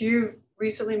you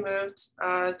recently moved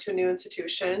to a new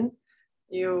institution.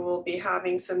 You will be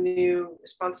having some new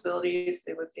responsibilities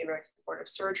with the American Board of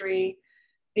Surgery.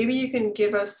 Maybe you can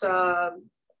give us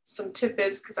some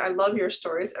tidbits, because I love your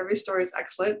stories. Every story is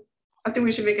excellent. I think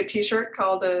we should make a t-shirt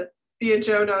called Be a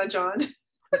Joe, Not a John.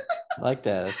 I like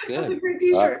that. That's good. That's a great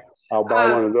t-shirt. I'll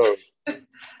buy one of those.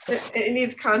 It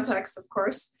needs context, of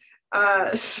course.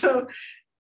 So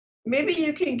maybe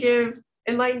you can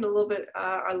enlighten a little bit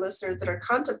our listeners that are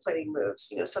contemplating moves.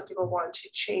 You know, some people want to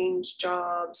change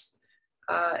jobs.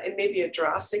 It may be a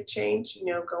drastic change,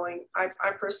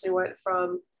 I personally went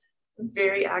from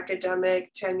very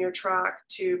academic tenure track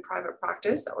to private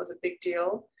practice. That was a big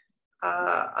deal.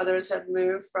 Others have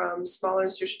moved from smaller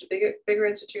institutions to bigger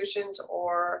institutions,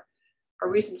 or a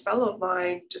recent fellow of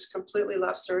mine just completely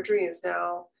left surgery and is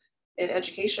now in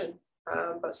education,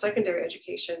 but secondary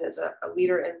education is a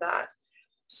leader in that.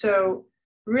 So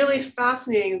really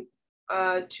fascinating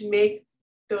to make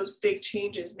those big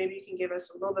changes. Maybe you can give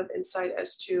us a little bit of insight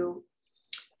as to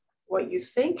what you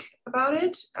think about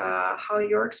it, how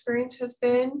your experience has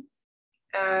been,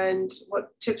 and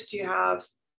what tips do you have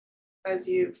as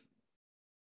you've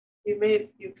made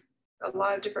a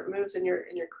lot of different moves in your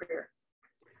career.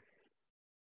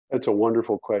 That's a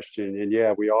wonderful question, and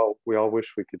yeah, we all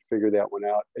wish we could figure that one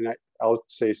out. And I'll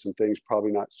say some things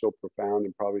probably not so profound,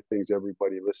 and probably things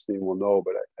everybody listening will know.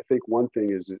 But I think one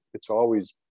thing is it's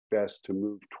always best to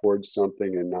move towards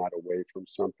something and not away from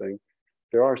something.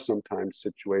 There are sometimes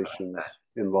situations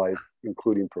in life,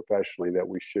 including professionally, that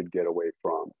we should get away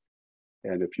from.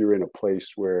 And if you're in a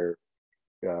place where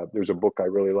there's a book I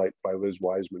really like by Liz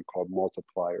Wiseman called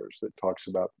Multipliers that talks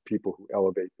about the people who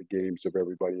elevate the games of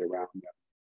everybody around them.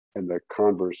 And the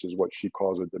converse is what she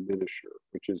calls a diminisher,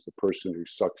 which is the person who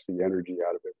sucks the energy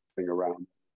out of everything around them.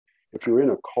 If you're in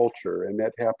a culture, and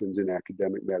that happens in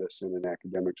academic medicine and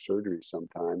academic surgery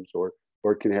sometimes, or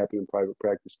it can happen in private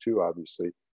practice too,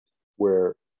 obviously,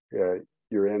 where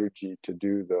your energy to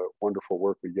do the wonderful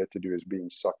work we get to do is being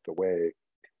sucked away,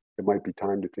 it might be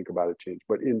time to think about a change.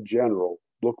 But in general,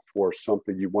 look for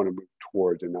something you want to move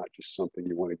towards and not just something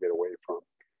you want to get away from.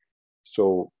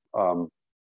 So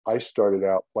I started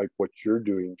out like what you're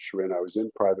doing, Sharon. I was in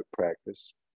private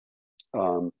practice.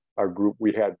 Our group,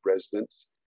 we had residents,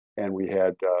 and we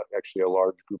had actually a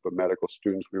large group of medical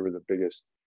students. We were the biggest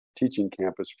teaching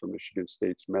campus for Michigan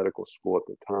State's medical school at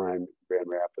the time, Grand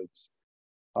Rapids.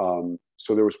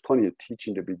 So there was plenty of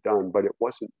teaching to be done, but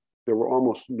there were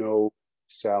almost no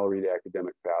salaried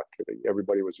academic faculty.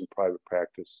 Everybody was in private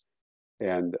practice.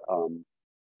 And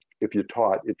if you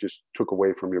taught, it just took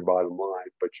away from your bottom line,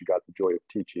 but you got the joy of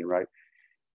teaching, right?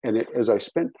 And as I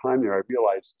spent time there, I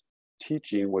realized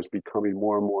teaching was becoming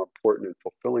more and more important and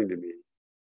fulfilling to me.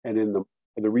 And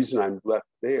the reason I left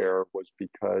there was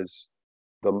because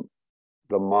the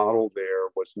model there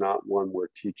was not one where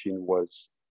teaching was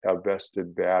a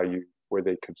vested value where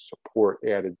they could support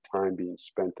added time being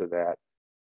spent to that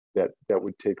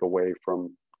would take away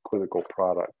from clinical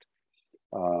product.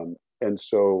 And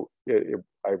so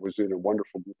I was in a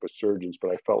wonderful group of surgeons,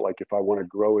 but I felt like if I want to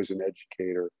grow as an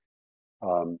educator,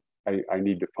 I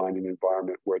need to find an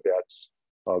environment where that's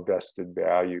a vested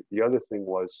value. The other thing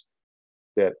was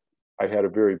that I had a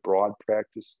very broad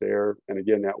practice there. And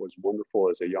again, that was wonderful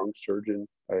as a young surgeon.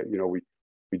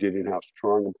 We did in-house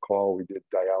trauma call, we did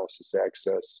dialysis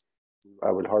access.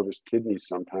 I would harvest kidneys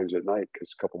sometimes at night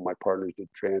because a couple of my partners did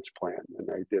transplant, and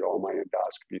I did all my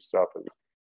endoscopy stuff and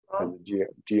the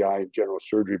GI and general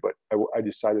surgery. But I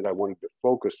decided I wanted to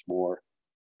focus more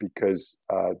because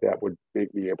that would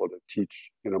make me able to teach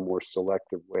in a more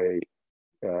selective way,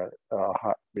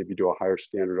 maybe to a higher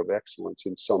standard of excellence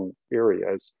in some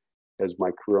areas as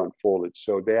my career unfolded.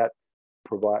 So that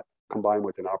combined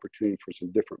with an opportunity for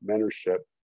some different mentorship,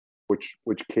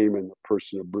 which came in the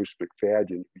person of Bruce McFadden,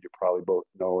 who you probably both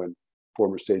know, and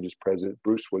former SAGES president.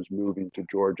 Bruce was moving to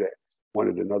Georgia,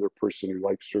 wanted another person who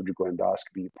liked surgical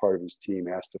endoscopy, part of his team,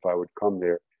 asked if I would come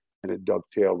there, and it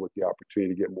dovetailed with the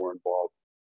opportunity to get more involved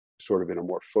sort of in a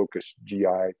more focused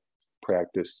GI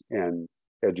practice and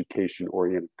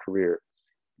education-oriented career.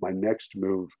 My next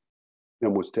move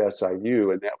then was to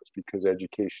SIU, and that was because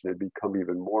education had become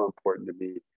even more important to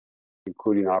me,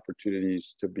 including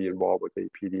opportunities to be involved with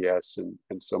APDS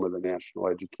and some of the national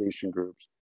education groups,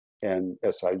 and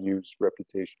SIU's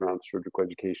reputation around surgical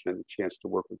education, and the chance to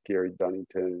work with Gary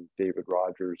Dunnington and David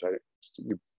Rogers.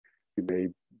 You may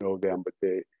know them, but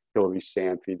Hillary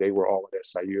Sanfey, they were all at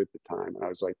SIU at the time. And I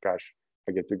was like, gosh,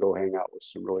 I get to go hang out with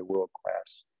some really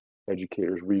world-class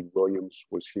educators. Reed Williams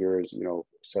was here as,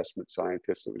 assessment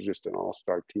scientist. It was just an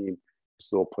all-star team,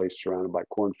 this little place surrounded by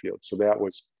cornfields.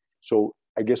 So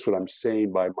I guess what I'm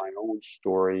saying by my own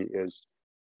story is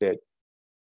that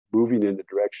moving in the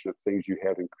direction of things you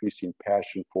have increasing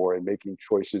passion for and making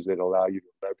choices that allow you to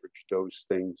leverage those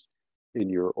things in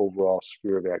your overall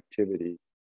sphere of activity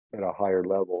at a higher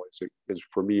level is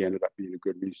for me ended up being a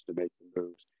good reason to make the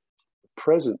moves. The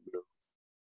present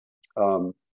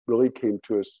move really came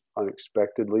to us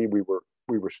unexpectedly. We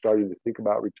were starting to think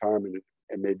about retirement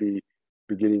and maybe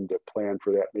beginning to plan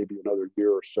for that maybe another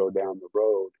year or so down the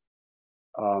road.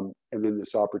 And then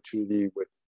this opportunity with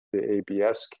the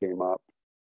ABS came up,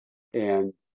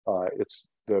 and it's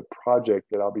the project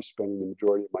that I'll be spending the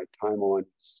majority of my time on,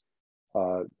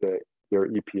 their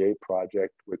EPA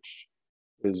project, which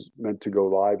is meant to go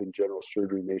live in general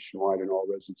surgery nationwide in all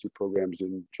residency programs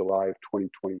in July of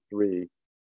 2023,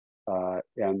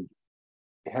 and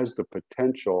has the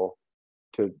potential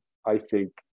to, I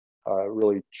think,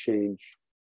 really change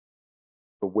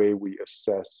the way we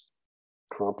assess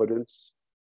competence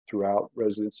throughout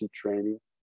residency training,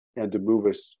 and to move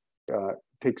us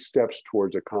take steps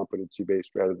towards a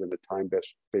competency-based rather than a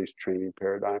time-based training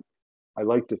paradigm. I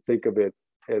like to think of it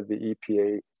as the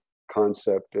EPA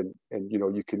concept, and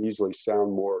you can easily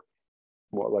sound more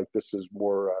like this is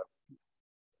more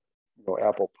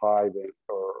apple pie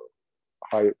or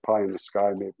pie in the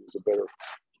sky maybe is a better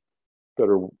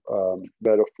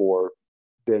metaphor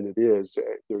than it is.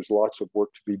 There's lots of work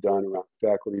to be done around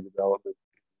faculty development,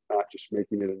 not just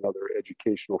making it another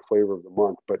educational flavor of the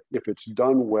month, but if it's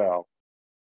done well,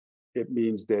 it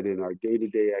means that in our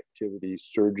day-to-day activities,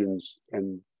 surgeons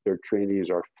and their trainees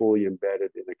are fully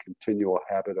embedded in a continual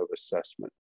habit of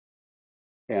assessment.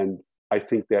 And I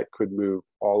think that could move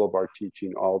all of our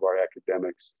teaching, all of our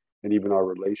academics, and even our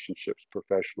relationships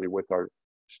professionally with our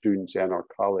students and our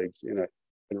colleagues in a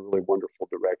really wonderful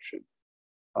direction.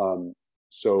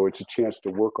 So it's a chance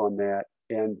to work on that,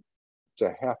 and it's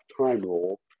a half-time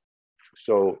role.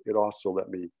 So it also let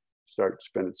me start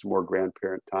spending some more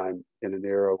grandparent time in an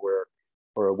era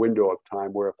or a window of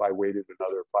time where if I waited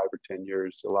another 5 or 10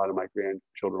 years, a lot of my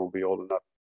grandchildren will be old enough,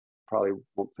 probably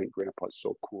won't think grandpa's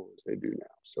so cool as they do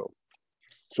now.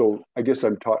 So I guess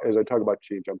as I talk about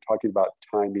change, I'm talking about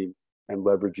timing and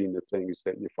leveraging the things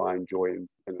that you find joy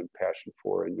and passion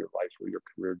for in your life or your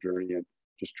career journey, and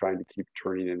just trying to keep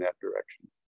turning in that direction.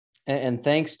 And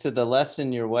thanks to the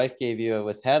lesson your wife gave you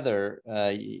with Heather,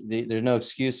 there's no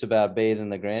excuse about bathing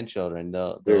the grandchildren.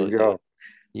 There you go.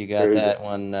 You got that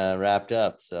one wrapped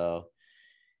up. So,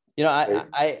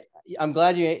 I'm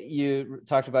glad you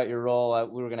talked about your role.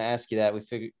 We were going to ask you that. We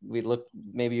figured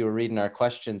maybe you were reading our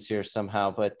questions here somehow,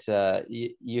 but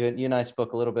you and I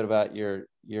spoke a little bit about your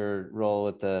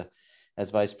role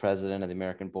as vice president of the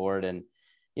American Board, and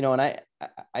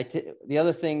the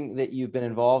other thing that you've been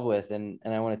involved with, and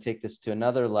I want to take this to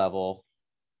another level,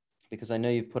 because I know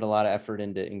you've put a lot of effort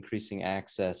into increasing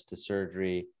access to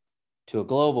surgery to a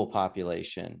global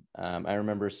population. I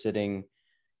remember sitting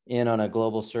in on a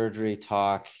global surgery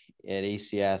talk at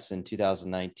ACS in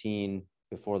 2019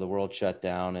 before the world shut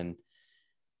down. And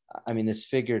I mean, this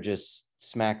figure just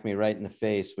smacked me right in the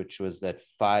face, which was that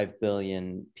 5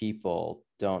 billion people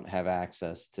don't have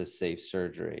access to safe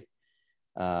surgery.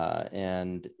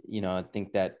 And, I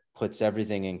think that puts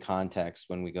everything in context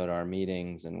when we go to our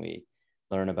meetings and we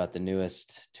learn about the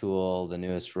newest tool, the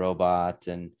newest robot,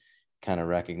 and kind of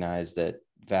recognize that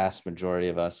vast majority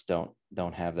of us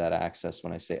don't have that access.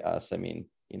 When I say us, I mean,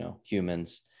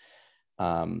 humans.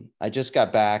 I just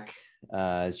got back,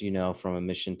 as you know, from a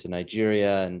mission to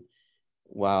Nigeria. And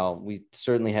while we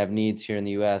certainly have needs here in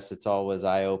the US, it's always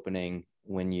eye-opening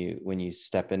when you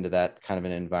step into that kind of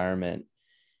an environment,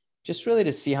 just really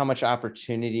to see how much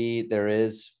opportunity there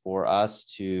is for us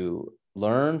to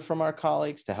learn from our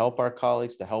colleagues, to help our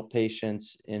colleagues, to help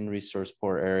patients in resource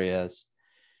poor areas.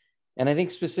 And I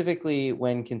think specifically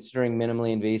when considering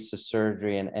minimally invasive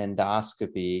surgery and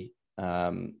endoscopy,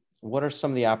 what are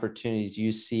some of the opportunities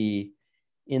you see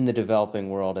in the developing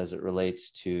world as it relates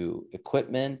to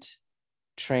equipment,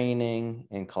 training,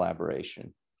 and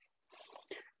collaboration?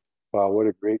 Wow, what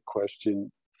a great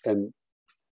question. And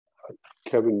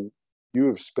Kevin, you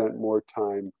have spent more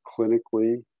time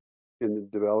clinically in the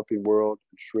developing world.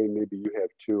 I'm sure maybe you have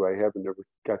too. I haven't ever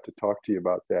got to talk to you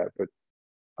about that, but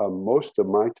most of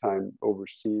my time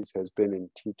overseas has been in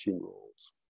teaching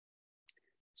roles.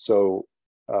 So,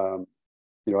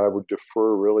 I would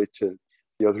defer really to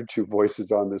the other two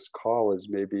voices on this call as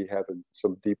maybe having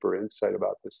some deeper insight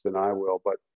about this than I will.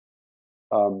 But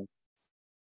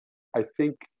I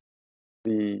think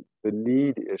the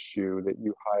need issue that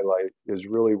you highlight is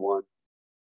really one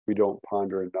we don't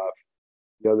ponder enough.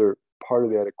 The other part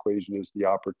of that equation is the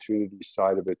opportunity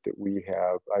side of it that we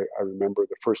have. I remember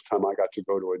the first time I got to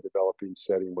go to a developing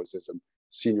setting was as a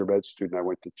senior med student. I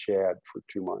went to Chad for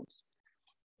 2 months.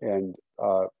 And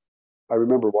I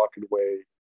remember walking away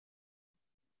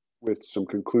with some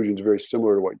conclusions very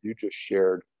similar to what you just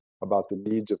shared about the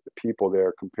needs of the people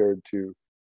there compared to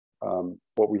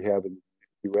what we have in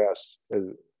the US,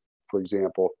 for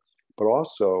example. But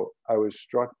also, I was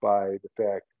struck by the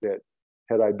fact that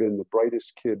had I been the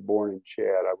brightest kid born in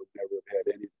Chad, I would never have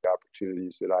had any of the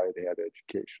opportunities that I had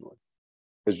educationally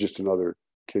as just another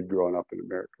kid growing up in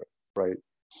America, right?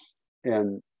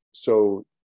 And so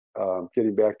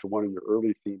getting back to one of your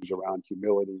early themes around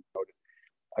humility,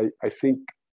 I think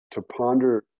to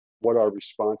ponder what our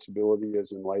responsibility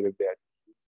is in light of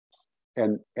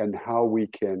that and how we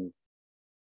can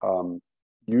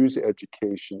use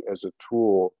education as a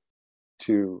tool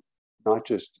to not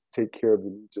just take care of the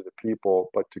needs of the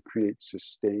people, but to create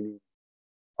sustaining,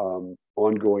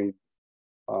 ongoing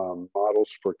models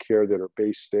for care that are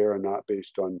based there and not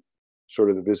based on sort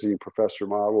of the visiting professor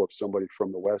model of somebody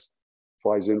from the West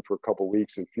flies in for a couple of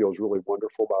weeks and feels really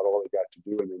wonderful about all they got to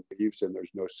do and then leaves, and there's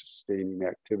no sustaining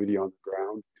activity on the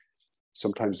ground.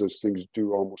 Sometimes those things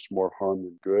do almost more harm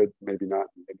than good, maybe not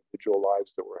in individual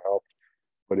lives that were helped,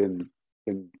 but in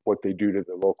what they do to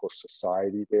the local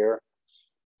society there.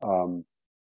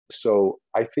 So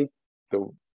I think the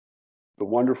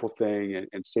wonderful thing,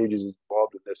 and SAGES is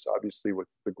involved in this, obviously, with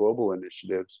the global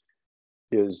initiatives,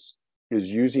 is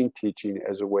using teaching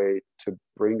as a way to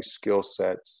bring skill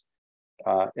sets.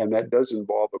 And that does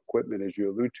involve equipment, as you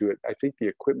allude to it. I think the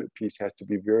equipment piece has to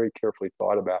be very carefully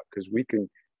thought about because we can,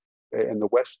 and the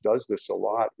West does this a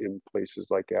lot in places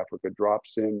like Africa,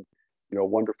 drops in,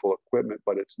 wonderful equipment,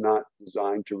 but it's not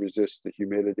designed to resist the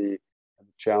humidity and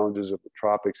the challenges of the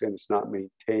tropics, and it's not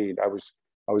maintained. I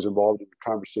was involved in a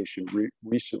conversation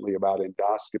recently about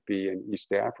endoscopy in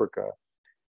East Africa,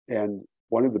 and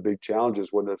one of the big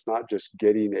challenges was it's not just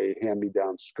getting a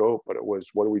hand-me-down scope, but it was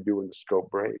what do we do when the scope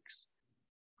breaks?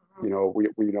 We know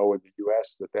in the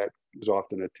U.S. that is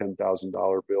often a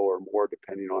 $10,000 bill or more,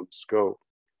 depending on the scope,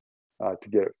 to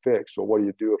get it fixed. So what do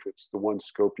you do if it's the one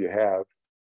scope you have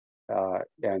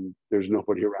and there's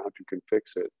nobody around who can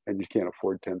fix it, and you can't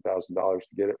afford $10,000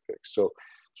 to get it fixed? So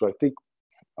I think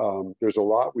there's a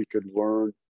lot we could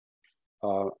learn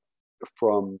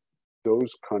from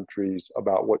those countries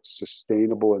about what's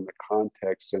sustainable in the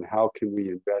context and how can we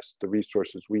invest the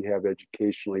resources we have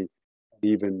educationally,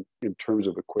 even in terms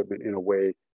of equipment, in a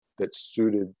way that's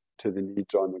suited to the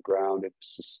needs on the ground and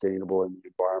sustainable in the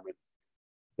environment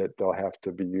that they'll have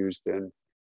to be used in.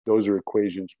 Those are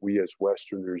equations we as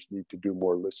Westerners need to do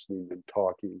more listening and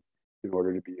talking in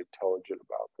order to be intelligent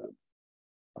about them.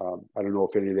 I don't know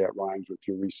if any of that rhymes with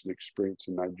your recent experience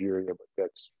in Nigeria, but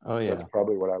that's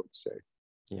probably what I would say.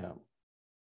 Yeah,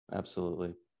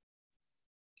 absolutely.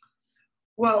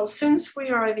 Well, since we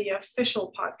are the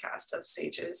official podcast of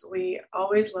SAGES, we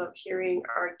always love hearing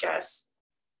our guests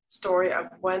story of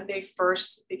when they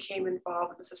first became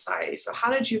involved with the society. So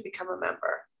how did you become a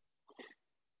member?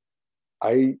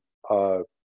 I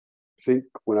think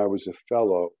when I was a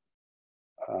fellow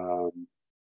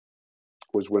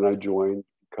was when I joined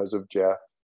because of Jeff,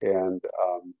 and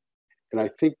I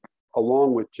think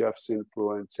along with Jeff's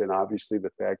influence, and obviously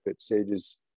the fact that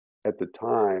Sages at the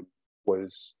time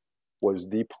was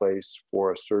the place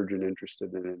for a surgeon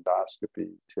interested in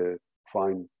endoscopy to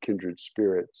find kindred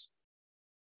spirits.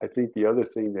 I think the other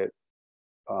thing that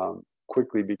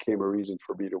quickly became a reason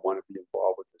for me to want to be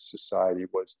involved with the society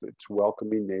was its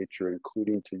welcoming nature,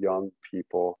 including to young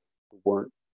people who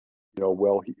weren't,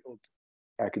 well-heeled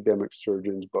academic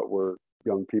surgeons, but were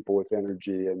young people with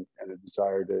energy and a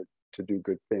desire to do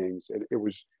good things. And it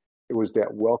was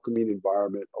that welcoming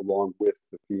environment, along with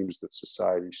the themes that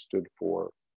society stood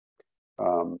for,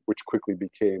 which quickly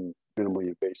became minimally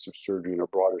invasive surgery in a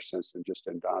broader sense than just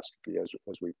endoscopy, as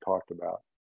we've talked about,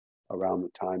 around the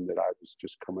time that I was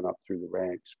just coming up through the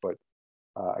ranks. But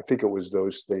I think it was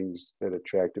those things that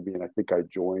attracted me, and I think I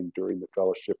joined during the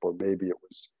fellowship, or maybe it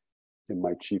was in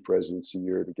my chief residency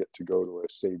year to get to go to a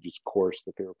Sages course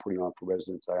that they were putting on for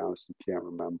residents. I honestly can't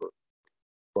remember,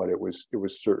 but it was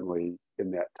certainly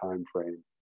in that time frame.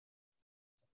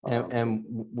 And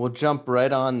we'll jump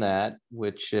right on that,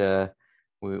 which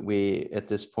we at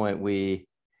this point we've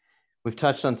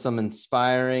touched on some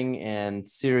inspiring and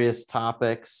serious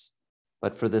topics,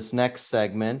 but for this next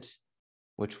segment,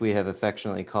 which we have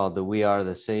affectionately called the We Are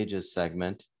the Sages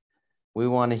segment, we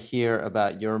want to hear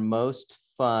about your most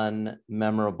fun,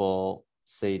 memorable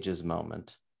Sages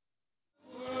moment.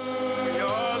 We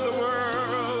are the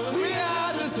world. We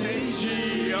are the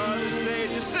Sages. We are the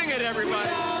Sages. Sing it, everybody.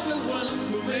 We are the ones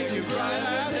who make you bright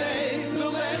our days. So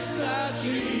let's start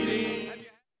treating.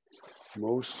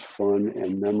 Most fun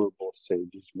and memorable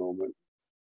Sages moment.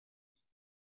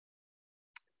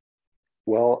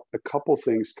 Well, a couple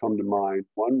things come to mind.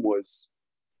 One was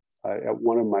at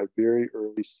one of my very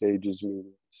early Sages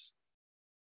meetings,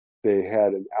 they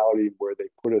had an outing where they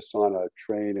put us on a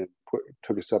train and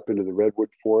took us up into the Redwood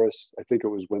Forest. I think it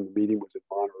was when the meeting was in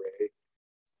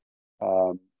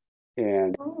Monterey.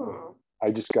 And I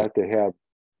just got to have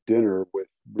dinner with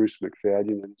Bruce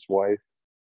McFadden and his wife.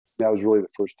 That was really the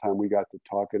first time we got to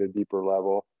talk at a deeper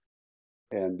level.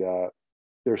 And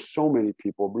there's so many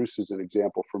people. Bruce is an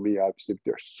example for me, obviously. But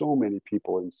there's so many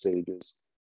people in Sages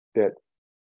that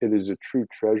it is a true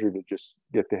treasure to just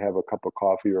get to have a cup of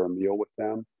coffee or a meal with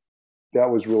them. That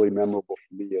was really memorable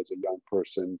for me as a young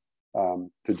person,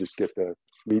 to just get to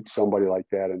meet somebody like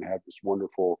that and have this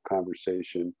wonderful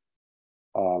conversation.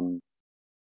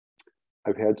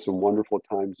 I've had some wonderful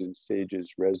times in Sages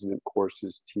resident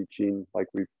courses teaching, like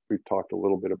we've talked a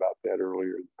little bit about that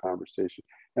earlier in the conversation.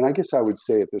 And I guess I would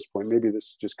say at this point, maybe this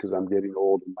is just because I'm getting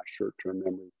old and my short-term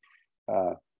memory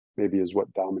maybe is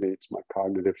what dominates my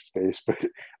cognitive space, but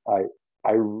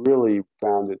I really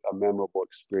found it a memorable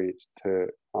experience to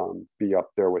be up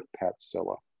there with Pat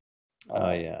Silla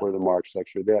for the March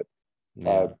lecture. That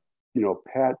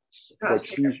Pat's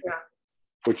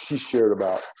what she shared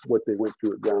about what they went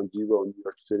through at Ground Zero in New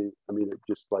York City. I mean, it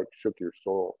just like shook your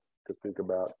soul to think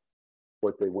about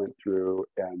what they went through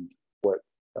and what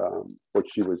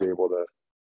she was able to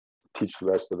teach the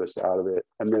rest of us out of it,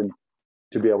 and then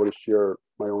to be able to share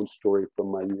my own story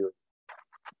from my year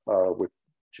with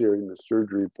chairing the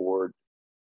surgery board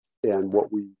and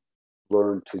what we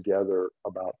learned together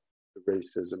about the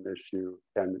racism issue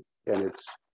and its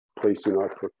place in our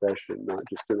profession, not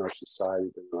just in our society,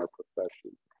 but in our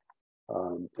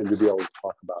profession. And to be able to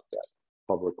talk about that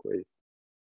publicly,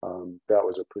 that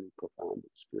was a pretty profound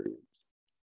experience.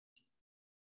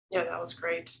 Yeah, that was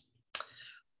great.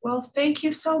 Well, thank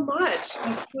you so much.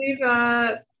 I believe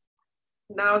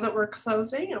now that we're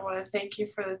closing, I want to thank you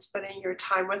for spending your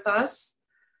time with us.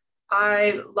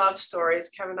 I love stories.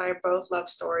 Kevin and I both love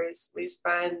stories. We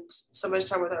spend so much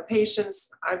time with our patients.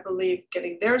 I believe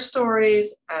getting their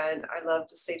stories, and I love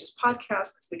the Sages podcast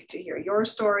because we get to hear your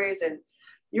stories, and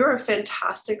you're a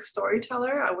fantastic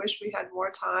storyteller. I wish we had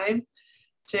more time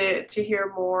to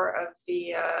hear more of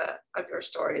of your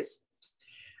stories.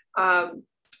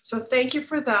 So thank you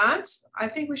for that. I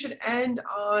think we should end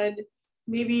on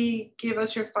maybe give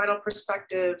us your final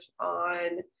perspective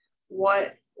on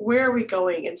where are we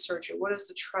going in surgery? What is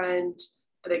the trend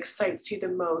that excites you the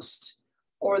most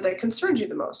or that concerns you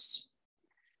the most?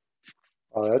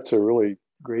 That's a really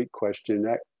great question.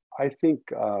 I think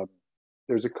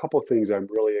there's a couple of things I'm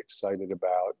really excited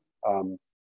about.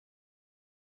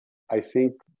 I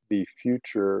think the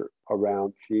future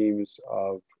around themes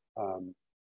of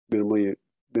minimally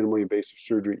invasive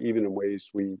surgery, even in ways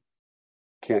we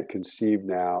can't conceive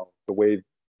now, the way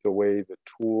the way the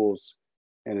tools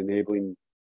and enabling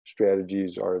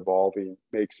strategies are evolving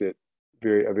makes it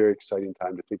a very exciting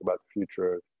time to think about the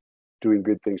future of doing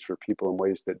good things for people in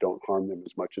ways that don't harm them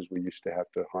as much as we used to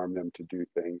have to harm them to do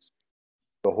things.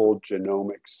 The whole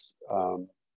genomics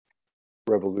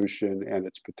revolution and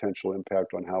its potential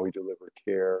impact on how we deliver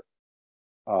care.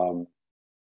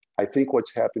 I think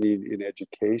what's happening in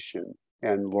education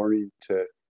and learning to,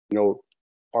 the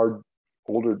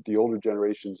older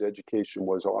generation's education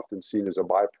was often seen as a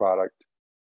byproduct.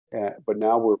 But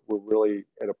now we're really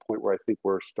at a point where I think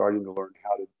we're starting to learn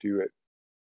how to do it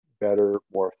better,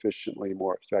 more efficiently,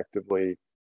 more effectively,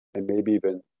 and maybe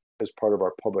even as part of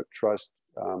our public trust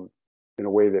in a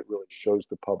way that really shows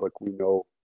the public we know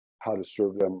how to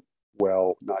serve them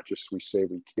well, not just we say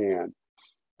we can.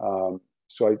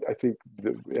 So I think,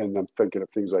 and I'm thinking of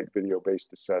things like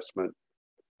video-based assessment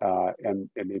and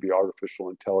maybe artificial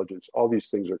intelligence. All these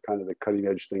things are kind of the cutting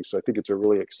edge things. So I think it's a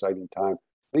really exciting time.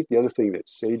 I think the other thing that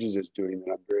SAGES is doing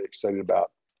that I'm very excited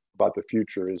about the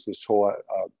future is this whole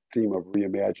theme of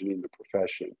reimagining the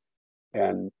profession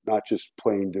and not just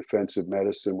playing defensive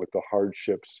medicine with the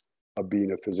hardships of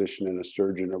being a physician and a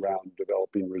surgeon around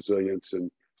developing resilience,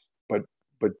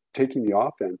 but taking the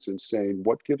offense and saying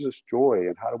what gives us joy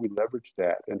and how do we leverage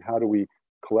that and how do we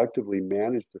collectively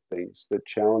manage the things that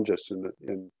challenge us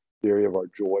in the area of our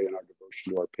joy and our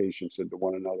devotion to our patients and to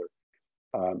one another.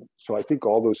 So I think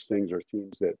all those things are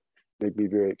themes that make me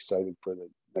very excited for the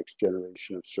next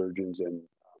generation of surgeons, and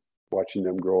watching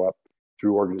them grow up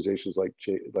through organizations like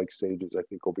SAGES, I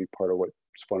think will be part of what's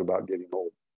fun about getting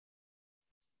old.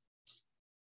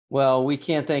 Well, we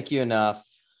can't thank you enough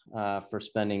for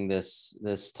spending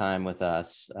this time with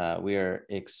us. We are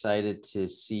excited to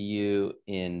see you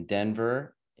in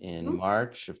Denver in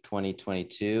March of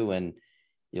 2022, when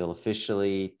you'll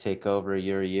officially take over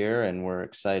your year, and we're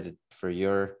excited for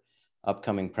your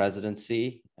upcoming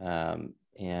presidency and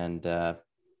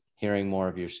hearing more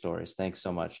of your stories. Thanks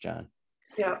so much, John.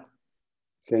 Yeah.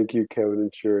 Thank you, Kevin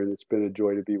and Sharon. It's been a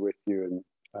joy to be with you, and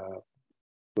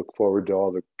look forward to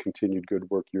all the continued good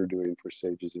work you're doing for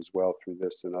SAGES as well through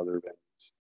this and other events.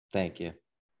 Thank you.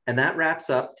 And that wraps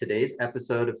up today's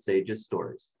episode of SAGES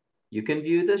Stories. You can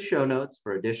view the show notes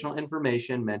for additional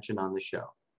information mentioned on the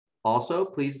show. Also,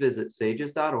 please visit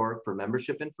sages.org for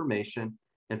membership information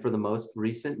and for the most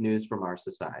recent news from our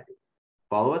society.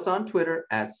 Follow us on Twitter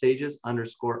at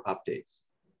 @sages_updates.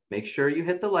 Make sure you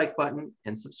hit the like button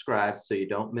and subscribe so you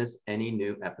don't miss any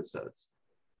new episodes.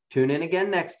 Tune in again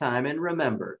next time, and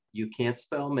remember, you can't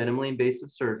spell minimally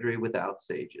invasive surgery without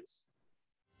SAGES.